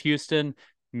Dennis Houston,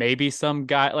 maybe some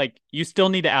guy. Like, you still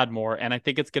need to add more, and I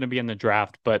think it's going to be in the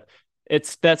draft, but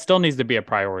that still needs to be a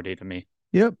priority to me.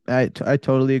 Yep, I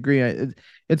totally agree.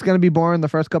 It's going to be boring the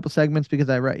first couple segments because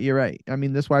you're right. I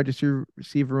mean, this wide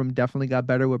receiver room definitely got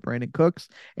better with Brandon Cooks,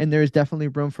 and there's definitely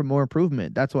room for more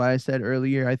improvement. That's why I said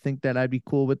earlier, I think that I'd be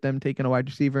cool with them taking a wide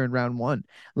receiver in round 1.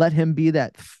 Let him be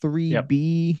that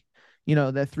 3B,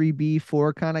 that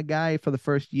 3B4 kind of guy for the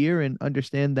first year, and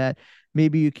understand that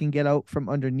maybe you can get out from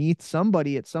underneath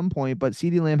somebody at some point, but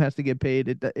CeeDee Lamb has to get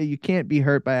paid. You can't be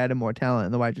hurt by adding more talent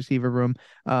in the wide receiver room.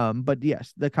 But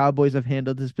yes, the Cowboys have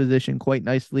handled this position quite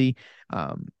nicely.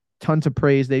 Tons of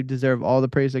praise. They deserve all the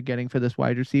praise they're getting for this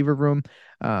wide receiver room.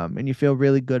 And you feel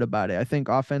really good about it. I think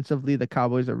offensively, the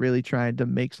Cowboys are really trying to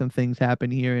make some things happen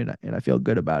here, and I feel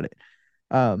good about it.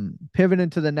 Pivoting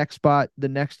to the next spot, the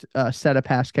next set of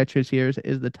pass catchers here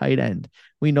is the tight end.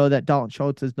 We know that Dalton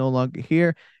Schultz is no longer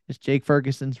here. It's Jake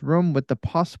Ferguson's room, with the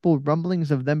possible rumblings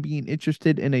of them being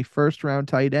interested in a first-round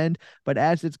tight end. But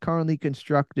as it's currently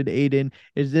constructed, Aiden,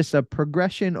 is this a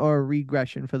progression or a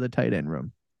regression for the tight end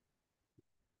room?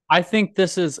 I think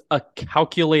this is a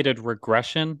calculated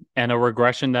regression, and a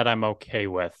regression that I'm okay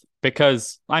with,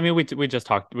 because I mean, we just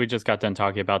got done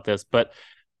talking about this, but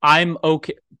I'm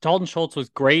okay. Dalton Schultz was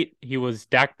great. He was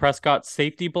Dak Prescott's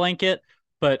safety blanket,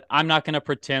 but I'm not going to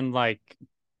pretend like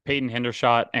Peyton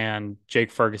Hendershot and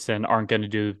Jake Ferguson aren't going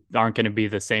to be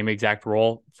the same exact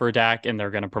role for Dak, and they're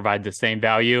going to provide the same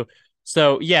value.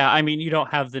 So, yeah, I mean, you don't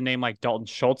have the name like Dalton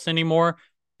Schultz anymore,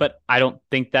 but I don't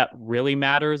think that really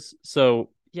matters.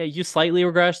 So, yeah, you slightly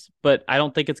regress, but I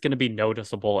don't think it's going to be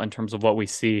noticeable in terms of what we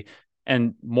see.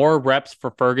 And more reps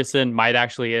for Ferguson might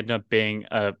actually end up being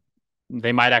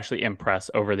they might actually impress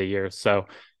over the years. So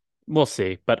we'll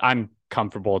see, but I'm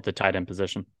comfortable at the tight end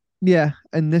position. Yeah,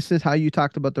 and this is how you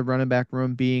talked about the running back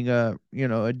room being a,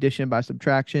 addition by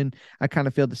subtraction. I kind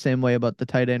of feel the same way about the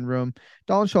tight end room.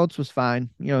 Dalton Schultz was fine.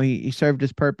 He served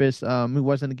his purpose. He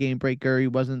wasn't a game breaker. He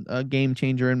wasn't a game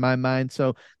changer in my mind.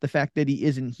 So the fact that he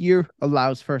isn't here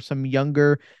allows for some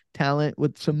younger talent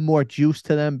with some more juice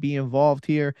to them be involved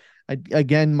here.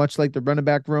 Again, much like the running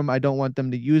back room, I don't want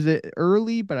them to use it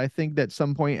early, but I think that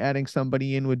some point adding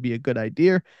somebody in would be a good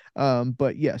idea.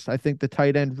 But yes, I think the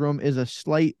tight end room is a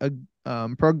slight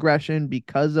progression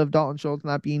because of Dalton Schultz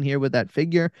not being here with that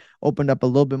figure. Opened up a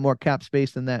little bit more cap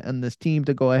space than that on this team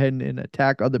to go ahead and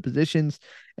attack other positions.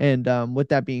 And with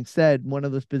that being said, one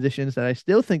of those positions that I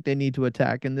still think they need to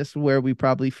attack, and this is where we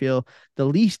probably feel the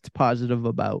least positive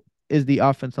about, is the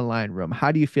offensive line room.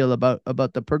 How do you feel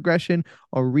about the progression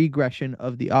or regression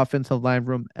of the offensive line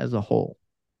room as a whole?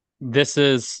 This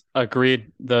is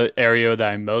agreed the area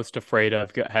that I'm most afraid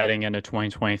of heading into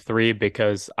 2023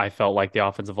 because I felt like the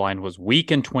offensive line was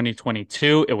weak in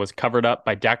 2022. It was covered up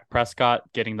by Dak Prescott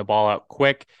getting the ball out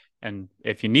quick. And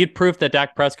if you need proof that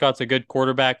Dak Prescott's a good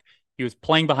quarterback, he was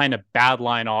playing behind a bad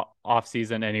line off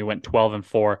season and he went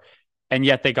 12-4. And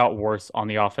yet they got worse on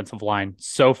the offensive line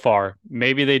so far.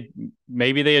 Maybe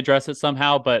they address it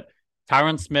somehow, but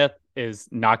Tyron Smith is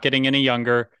not getting any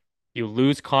younger. You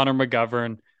lose Connor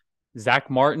McGovern. Zach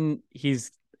Martin, he's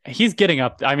getting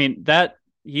up. I mean, that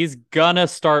he's gonna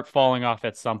start falling off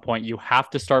at some point. You have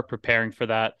to start preparing for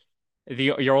that.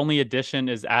 Your only addition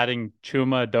is adding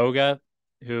Chuma Doga,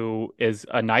 who is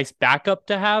a nice backup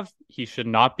to have. He should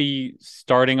not be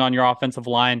starting on your offensive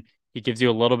line. He gives you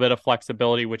a little bit of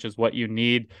flexibility, which is what you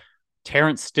need.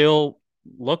 Terrence still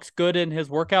looks good in his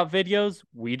workout videos.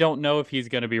 We don't know if he's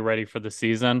going to be ready for the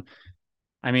season.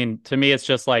 I mean, to me, it's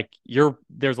just like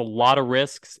there's a lot of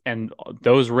risks, and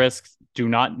those risks do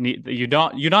not need you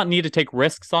don't need to take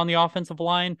risks on the offensive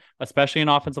line, especially an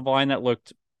offensive line that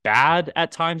looked bad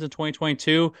at times in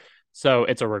 2022. So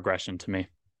it's a regression to me.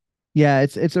 Yeah,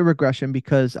 it's a regression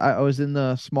because I was in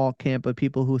the small camp of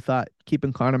people who thought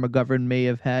keeping Connor McGovern may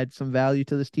have had some value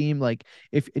to this team. Like,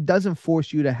 if it doesn't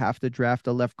force you to have to draft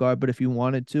a left guard, but if you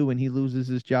wanted to and he loses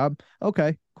his job,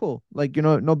 okay, cool. Like,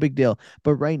 no big deal.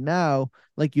 But right now,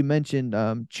 like you mentioned,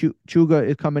 Chuga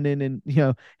is coming in, and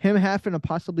him having to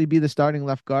possibly be the starting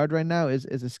left guard right now is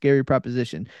a scary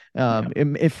proposition.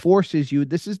 It forces you.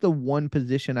 This is the one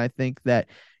position I think that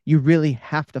you really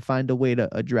have to find a way to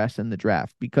address in the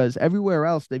draft, because everywhere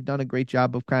else they've done a great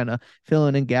job of kind of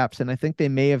filling in gaps. And I think they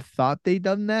may have thought they'd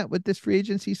done that with this free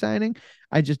agency signing.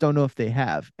 I just don't know if they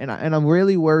have. And I'm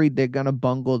really worried they're going to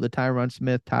bungle the Tyler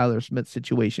Smith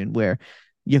situation, where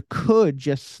you could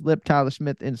just slip Tyler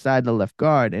Smith inside the left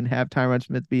guard and have Tyron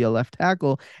Smith be a left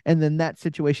tackle, and then that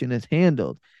situation is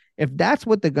handled. If that's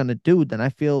what they're going to do, then I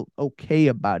feel okay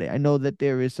about it. I know that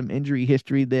there is some injury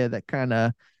history there that kind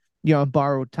of,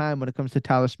 borrowed time when it comes to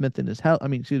Tyler Smith and his health.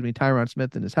 Tyron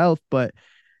Smith and his health. But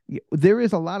there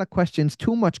is a lot of questions,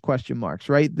 too much question marks,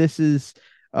 right? This is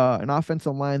an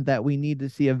offensive line that we need to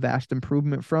see a vast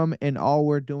improvement from. And all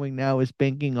we're doing now is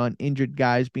banking on injured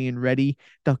guys being ready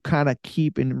to kind of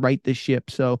keep and right the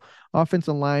ship. So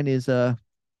offensive line it's a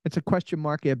question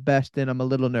mark at best. And I'm a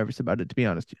little nervous about it, to be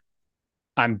honest.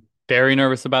 I'm very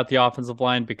nervous about the offensive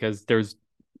line because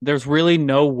there's really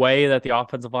no way that the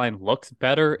offensive line looks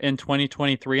better in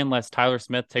 2023 unless Tyler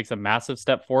Smith takes a massive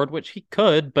step forward, which he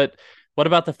could. But what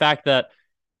about the fact that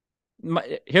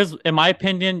in my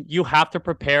opinion, you have to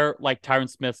prepare like Tyron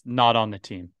Smith's not on the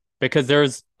team, because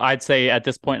there's, I'd say at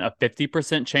this point, a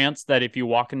 50% chance that if you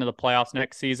walk into the playoffs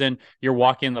next season, you're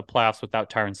walking in the playoffs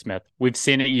without Tyron Smith. We've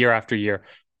seen it year after year.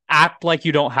 Act like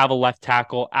you don't have a left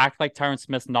tackle. Act like Tyron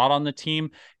Smith's not on the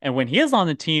team. And when he is on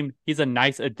the team, he's a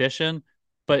nice addition.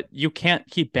 But you can't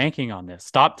keep banking on this.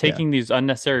 Stop taking these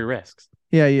unnecessary risks.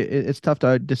 Yeah, it's tough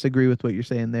to disagree with what you're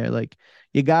saying there. Like,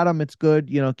 you got him, it's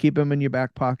good. Keep him in your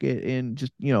back pocket and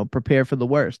just, prepare for the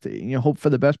worst. Hope for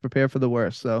the best, prepare for the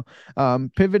worst. So,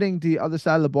 pivoting to the other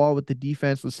side of the ball with the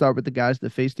defense, let's start with the guys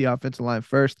that face the offensive line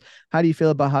first. How do you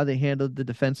feel about how they handled the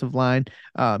defensive line?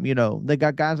 They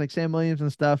got guys like Sam Williams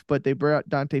and stuff, but they brought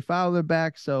Dante Fowler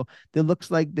back. So it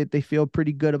looks like that they feel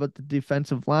pretty good about the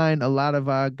defensive line. A lot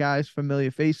of guys,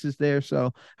 familiar faces there.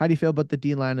 So how do you feel about the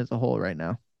D line as a whole right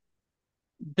now?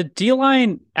 The D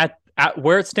line at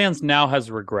where it stands now has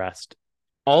regressed.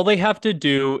 All they have to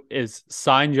do is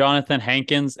sign Jonathan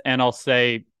Hankins, and I'll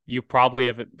say you probably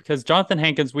have it because Jonathan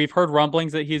Hankins, we've heard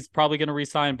rumblings that he's probably going to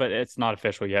resign, but it's not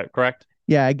official yet, correct?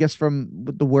 Yeah, I guess from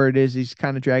what the word is, he's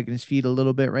kind of dragging his feet a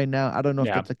little bit right now. I don't know if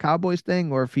Yeah. that's a Cowboys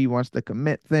thing or if he wants the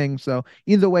commit thing. So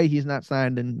either way, he's not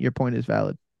signed, and your point is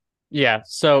valid. Yeah.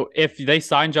 So if they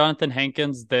sign Jonathan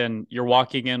Hankins, then you're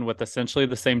walking in with essentially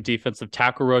the same defensive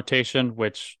tackle rotation,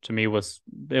 which to me was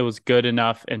good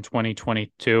enough in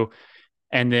 2022.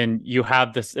 And then you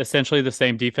have this essentially the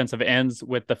same defensive ends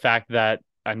with the fact that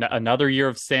another year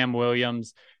of Sam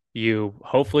Williams, you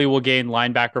hopefully will gain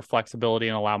linebacker flexibility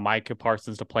and allow Micah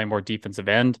Parsons to play more defensive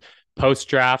end post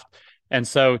draft. And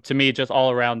so to me, just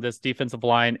all around this defensive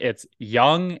line, it's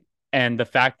young. And the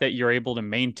fact that you're able to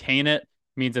maintain it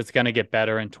means it's going to get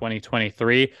better in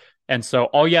 2023. And so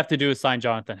all you have to do is sign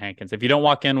Jonathan Hankins. If you don't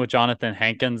walk in with Jonathan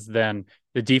Hankins, then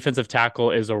the defensive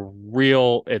tackle is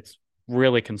it's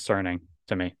really concerning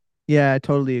to me. Yeah, I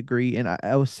totally agree. And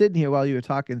I was sitting here while you were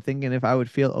talking, thinking if I would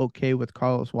feel okay with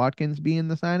Carlos Watkins being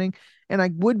the signing. And I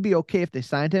would be okay if they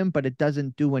signed him, but it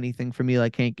doesn't do anything for me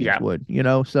like Hankins would, you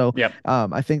know? So Yep.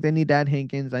 I think they need to add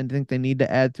Hankins. I think they need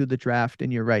to add through the draft.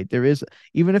 And you're right. There is,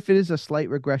 even if it is a slight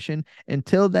regression,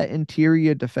 until that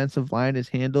interior defensive line is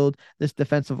handled, this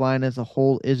defensive line as a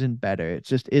whole isn't better. It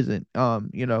just isn't.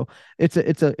 You know, it's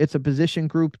a position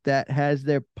group that has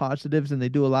their positives and they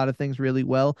do a lot of things really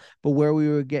well. But where we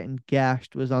were getting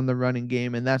gashed was on the running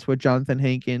game. And that's where Jonathan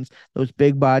Hankins, those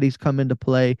big bodies come into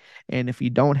play. And if you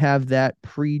don't have that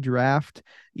pre-draft,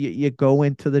 you go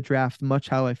into the draft much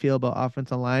how I feel about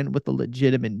offensive line with the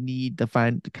legitimate need to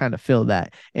kind of fill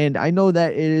that. And I know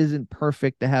that it isn't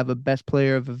perfect to have a best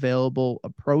player of available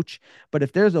approach, but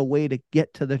if there's a way to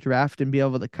get to the draft and be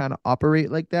able to kind of operate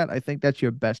like that, I think that's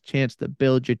your best chance to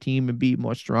build your team and be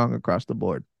more strong across the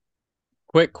board.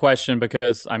 Quick question,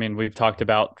 because I mean, we've talked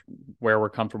about where we're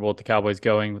comfortable with the Cowboys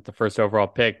going with the first overall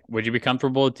pick. Would you be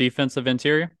comfortable with defensive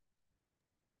interior?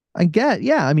 I get,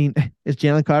 yeah. I mean, is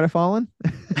Jalen Carter falling?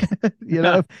 You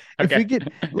know, if we get,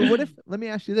 what if, let me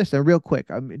ask you this, real quick,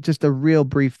 just a real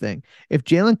brief thing. If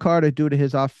Jalen Carter, due to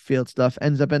his off-field stuff,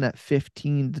 ends up in that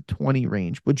 15 to 20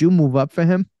 range, would you move up for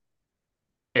him?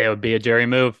 It would be a Jerry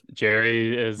move.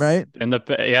 Jerry is right in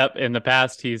the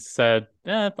past, he's said,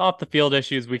 off the field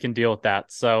issues, we can deal with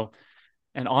that. So,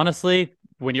 and honestly,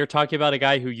 when you're talking about a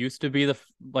guy who used to be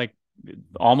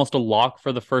almost a lock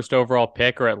for the first overall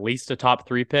pick, or at least a top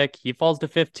 3 pick, he falls to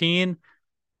 15.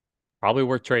 Probably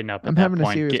worth trading up. I'm having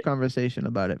a serious conversation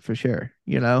about it for sure.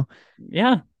 You know?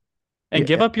 Yeah. And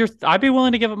give up I'd be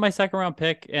willing to give up my second round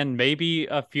pick and maybe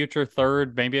a future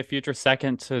third, maybe a future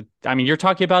second I mean, you're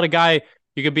talking about a guy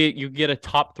you get a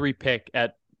top 3 pick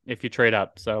if you trade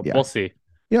up. So we'll see.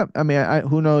 Yeah, I mean,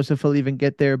 who knows if he'll even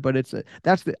get there, but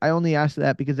I only asked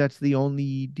that because that's the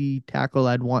only D tackle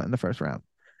I'd want in the first round.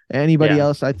 Anybody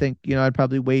else, I think, I'd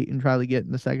probably wait and try to get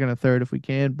in the second or third if we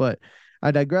can, but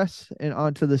I digress. And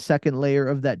on to the second layer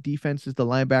of that defense is the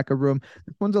linebacker room.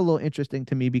 This one's a little interesting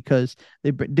to me because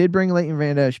they did bring Leighton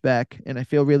Van Der Esch back, and I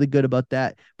feel really good about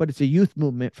that. But it's a youth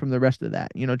movement from the rest of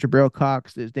that. Jabril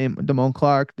Cox, there's Damone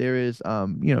Clark, there is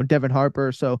Devin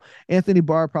Harper. So Anthony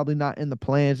Barr probably not in the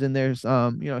plans, and there's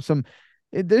for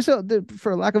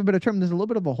lack of a better term, there's a little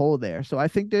bit of a hole there. So I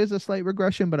think there's a slight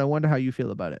regression, but I wonder how you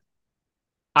feel about it.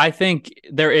 I think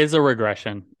there is a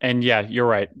regression, and yeah, you're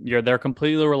right. They're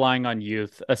completely relying on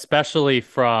youth, especially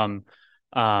from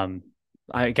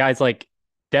guys like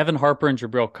Devin Harper and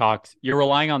Jabril Cox. You're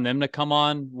relying on them to come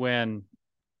on when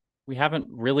we haven't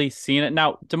really seen it.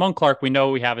 Now, Damone Clark, we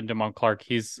know we have in Damone Clark.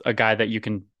 He's a guy that you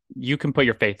can put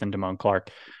your faith in Damone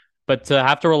Clark, but to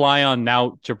have to rely on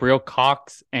now Jabril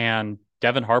Cox and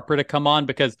Devin Harper to come on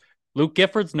because Luke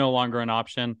Gifford's no longer an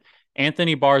option.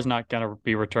 Anthony Barr is not going to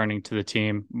be returning to the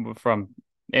team from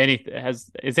anything.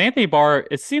 Is Anthony Barr?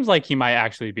 It seems like he might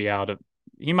actually be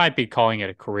he might be calling it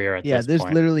a career at this point. Yeah,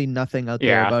 there's literally nothing out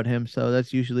there about him. So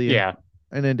that's usually an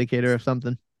indicator of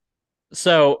something.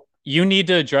 So you need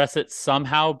to address it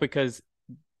somehow because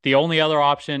the only other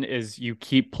option is you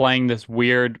keep playing this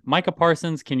weird Micah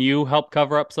Parsons. Can you help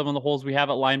cover up some of the holes we have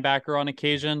at linebacker on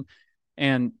occasion?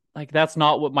 And that's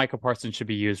not what Micah Parsons should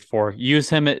be used for. Use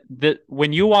him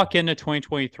when you walk into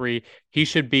 2023, he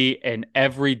should be an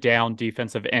every down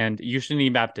defensive end. You shouldn't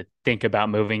even have to think about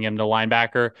moving him to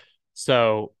linebacker.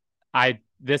 So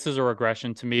this is a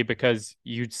regression to me because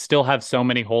you still have so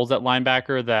many holes at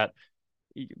linebacker that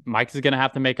Mike is going to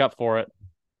have to make up for it.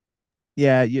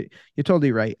 Yeah, you're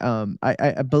totally right.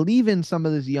 I believe in some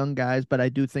of these young guys, but I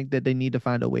do think that they need to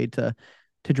find a way to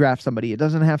to draft somebody. It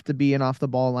doesn't have to be an off the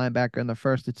ball linebacker in the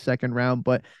first or second round,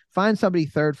 but find somebody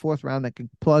third, fourth round that can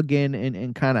plug in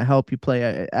and kind of help you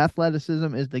play.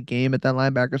 Athleticism is the game at that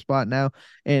linebacker spot now,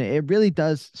 and it really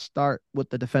does start with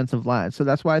the defensive line. So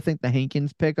that's why I think the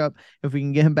Hankins pickup, if we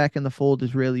can get him back in the fold,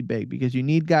 is really big, because you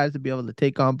need guys to be able to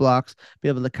take on blocks, be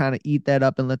able to kind of eat that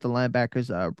up and let the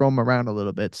linebackers roam around a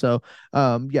little bit. So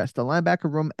yes, the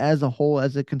linebacker room as a whole,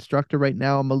 as a constructor right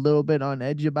now, I'm a little bit on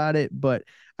edge about it, but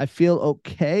I feel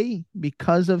okay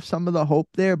because of some of the hope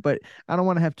there, but I don't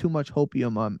want to have too much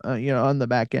hopium on, on the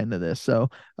back end of this.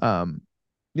 So,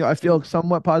 I feel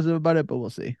somewhat positive about it, but we'll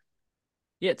see.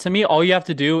 Yeah, to me, all you have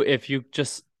to do, if you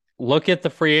just look at the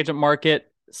free agent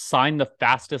market, sign the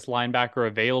fastest linebacker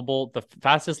available, the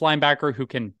fastest linebacker who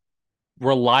can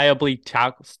reliably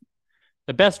tackle,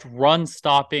 the best run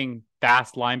stopping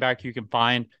fast linebacker you can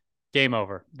find, game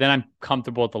over. Then I'm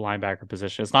comfortable with the linebacker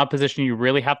position. It's not a position you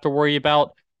really have to worry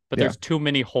about, but there's too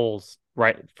many holes,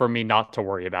 right, for me not to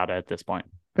worry about it at this point.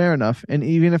 Fair enough. And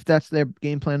even if that's their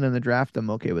game plan in the draft, I'm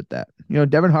okay with that.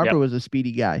 Devin Harper was a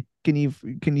speedy guy. Can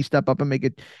you step up and make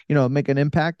it, make an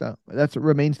impact? That's what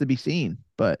remains to be seen.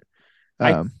 But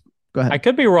go ahead. I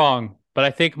could be wrong, but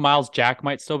I think Miles Jack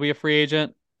might still be a free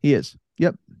agent. He is.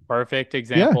 Yep. Perfect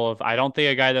example of, I don't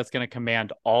think a guy that's going to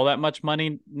command all that much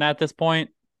money at this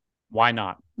point. Why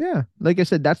not? Yeah, like I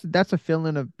said, that's a fill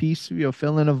in a piece,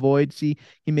 fill in a void. See,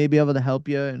 he may be able to help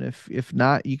you, and if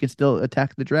not, you can still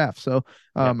attack the draft. So,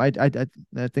 I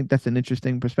think that's an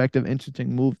interesting perspective,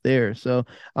 interesting move there. So,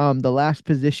 the last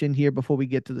position here before we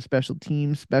get to the special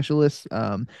team specialists,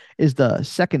 is the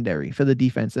secondary for the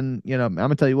defense, and I'm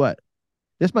gonna tell you what.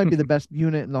 This might be the best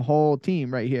unit in the whole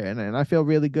team right here, and I feel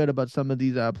really good about some of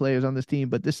these players on this team.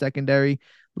 But this secondary,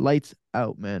 lights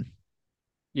out, man.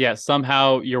 Yeah,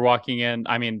 somehow you're walking in.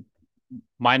 I mean,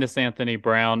 minus Anthony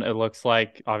Brown, it looks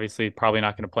like obviously probably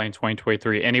not going to play in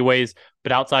 2023 anyways.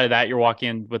 But outside of that, you're walking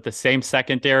in with the same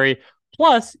secondary.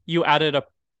 Plus, you added a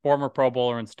former Pro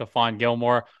Bowler in Stephon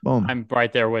Gilmore. Boom. I'm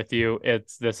right there with you.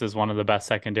 This is one of the best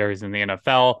secondaries in the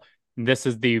NFL. And this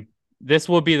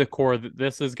will be the core.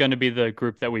 This is going to be the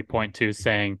group that we point to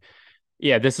saying,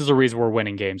 yeah, this is a reason we're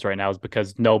winning games right now, is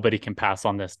because nobody can pass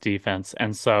on this defense.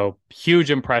 And so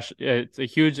huge impression. It's a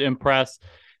huge impress.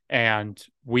 And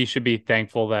we should be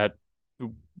thankful that,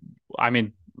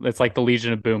 it's like the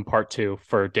Legion of Boom Part 2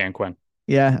 for Dan Quinn.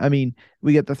 Yeah,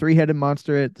 we get the three-headed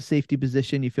monster at the safety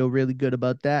position. You feel really good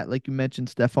about that. Like you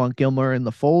mentioned, Stephon Gilmore in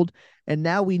the fold. And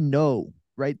now we know,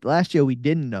 right? Last year we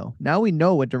didn't know. Now we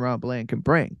know what DaRon Bland can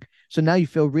bring. So now you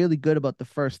feel really good about the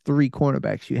first three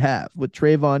cornerbacks you have, with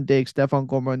Trayvon Diggs, Stephon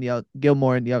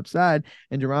Gilmore on the outside,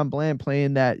 and DaRon Bland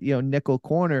playing that nickel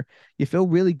corner. You feel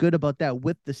really good about that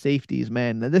with the safeties,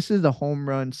 man. Now, this is the home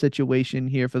run situation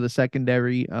here for the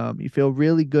secondary. You feel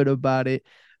really good about it.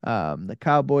 The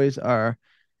Cowboys are,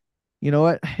 you know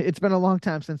what? It's been a long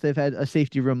time since they've had a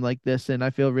safety room like this, and I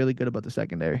feel really good about the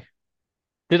secondary.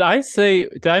 Did I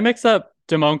mix up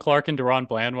Damone Clark and DaRon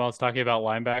Bland while I was talking about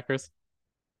linebackers?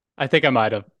 I think I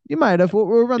might have. You might have.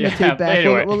 We'll run the tape back.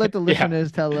 Anyway, we'll let the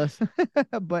listeners tell us.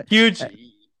 But huge.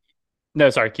 No,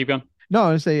 sorry. Keep going. No,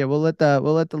 I say we'll let the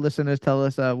listeners tell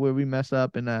us where we mess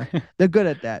up, and they're good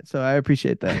at that, so I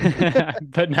appreciate that.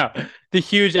 But no, the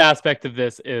huge aspect of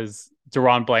this is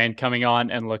DaRon Bland coming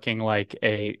on and looking like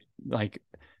a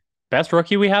best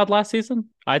rookie we had last season.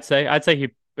 I'd say he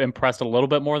impressed a little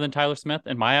bit more than Tyler Smith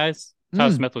in my eyes.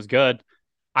 Tyler Smith was good.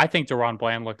 I think DaRon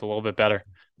Bland looked a little bit better.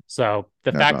 So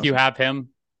the fact awesome. You have him,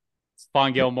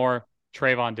 Stephon Gilmore,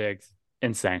 Trayvon Diggs,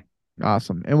 insane.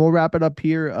 Awesome. And we'll wrap it up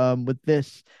here with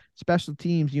this special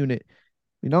teams unit.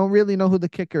 We don't really know who the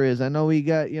kicker is. I know we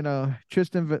got,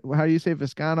 Tristan, how do you say,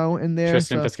 Viscano in there?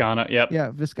 Tristan Viscano, yep.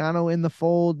 Yeah, Viscano in the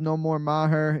fold. No more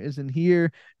Maher is in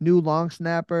here. New long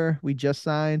snapper we just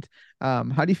signed. How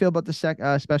do you feel about the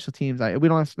special teams? We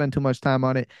don't have to spend too much time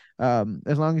on it.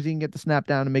 As long as you can get the snap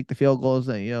down and make the field goals,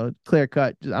 clear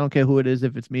cut. I don't care who it is,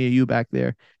 if it's me or you back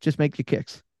there. Just make the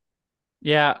kicks.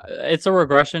 Yeah, it's a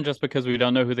regression just because we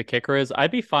don't know who the kicker is.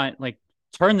 I'd be fine.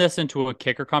 Turn this into a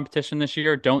kicker competition this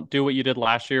year. Don't do what you did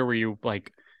last year where you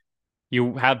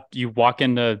walk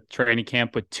into training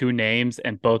camp with two names,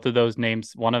 and both of those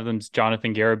names, one of them's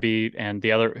Jonathan Garibay and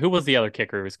the other, who was the other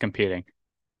kicker who was competing?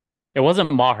 It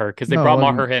wasn't Maher, because they brought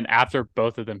Maher in after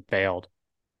both of them failed.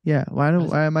 Yeah, why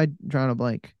am I drawing a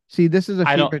blank? See, this is a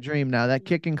fever dream now. That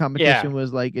kicking competition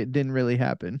was it didn't really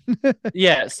happen.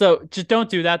 Yeah, so just don't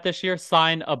do that this year.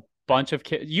 Sign a bunch of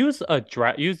use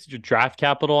your draft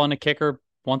capital on a kicker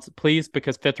once, please,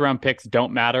 because 5th round picks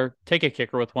don't matter. Take a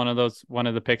kicker with one of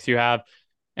the picks you have.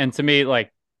 And to me,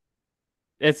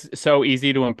 it's so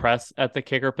easy to impress at the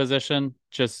kicker position.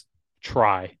 Just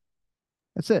try.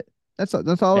 That's it. That's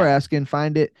all we're asking.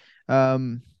 Find it.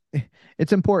 Um,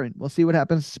 it's important. We'll see what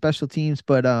happens to special teams,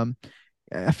 but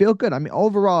I feel good. I mean,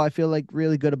 overall, I feel like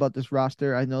really good about this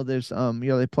roster. I know there's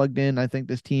they plugged in. I think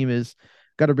this team is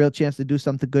got a real chance to do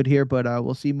something good here, but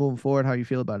we'll see moving forward how you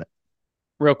feel about it.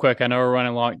 Real quick, I know we're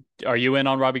running long. Are you in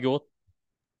on Robbie Gould?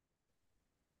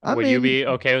 Would you be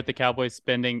okay with the Cowboys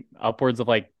spending upwards of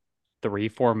like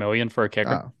 3-4 million for a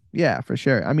kicker? Yeah, for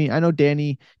sure. I mean, I know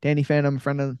Danny Phantom,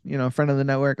 friend of the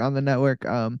network, on the network.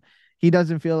 He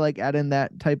doesn't feel like adding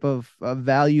that type of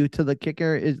value to the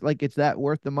kicker is like it's that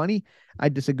worth the money. I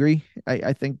disagree.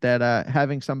 I think that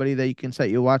having somebody that you can set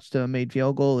your watch to a made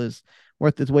field goal is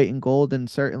worth its weight in gold, and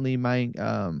certainly my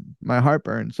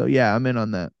heartburn. So yeah, I'm in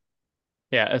on that.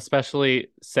 Yeah, especially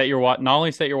set your watch. Not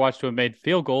only set your watch to a made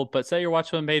field goal, but set your watch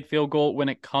to a made field goal when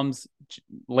it comes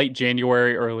late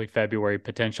January, early February,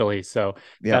 potentially. So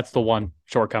that's the one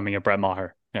shortcoming of Brett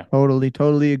Maher. Yeah,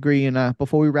 totally agree. And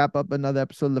before we wrap up another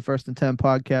episode of the First and 10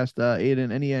 podcast,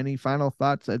 Aiden, any final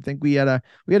thoughts? I think we had a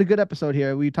good episode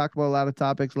here. We talked about a lot of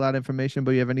topics, a lot of information,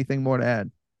 but you have anything more to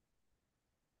add?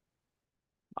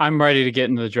 I'm ready to get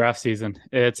into the draft season.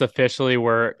 It's officially,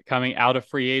 we're coming out of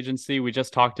free agency. We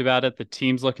just talked about it. The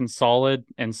team's looking solid.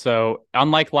 And so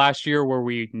unlike last year where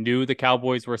we knew the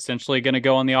Cowboys were essentially going to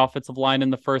go on the offensive line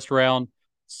in the first round,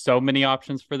 so many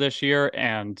options for this year.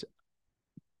 And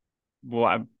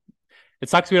it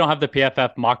sucks we don't have the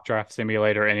PFF mock draft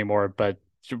simulator anymore, but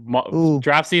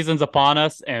draft season's upon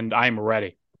us and I'm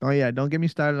ready. Oh yeah, don't get me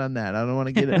started on that. I don't want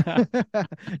to get it.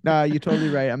 No, you're totally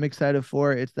right. I'm excited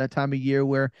for it. It's that time of year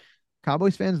where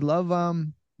Cowboys fans love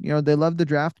they love the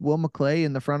draft. Will McClay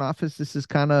in the front office. This is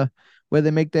kind of where they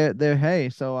make their hay.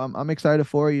 So I'm excited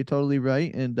for it. You're totally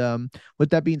right. And with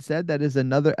that being said, that is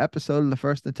another episode of the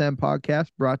First and 10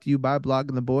 podcast brought to you by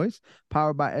Blogging the Boys,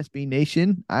 powered by SB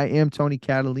Nation. I am Tony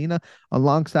Catalina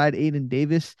alongside Aiden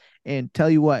Davis. And tell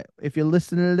you what, if you're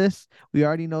listening to this, we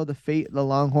already know the fate of the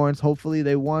Longhorns. Hopefully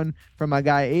they won from my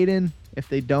guy Aiden. If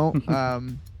they don't,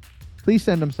 please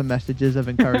send them some messages of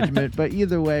encouragement. But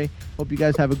either way, hope you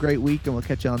guys have a great week, and we'll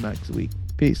catch you all next week.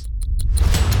 Peace.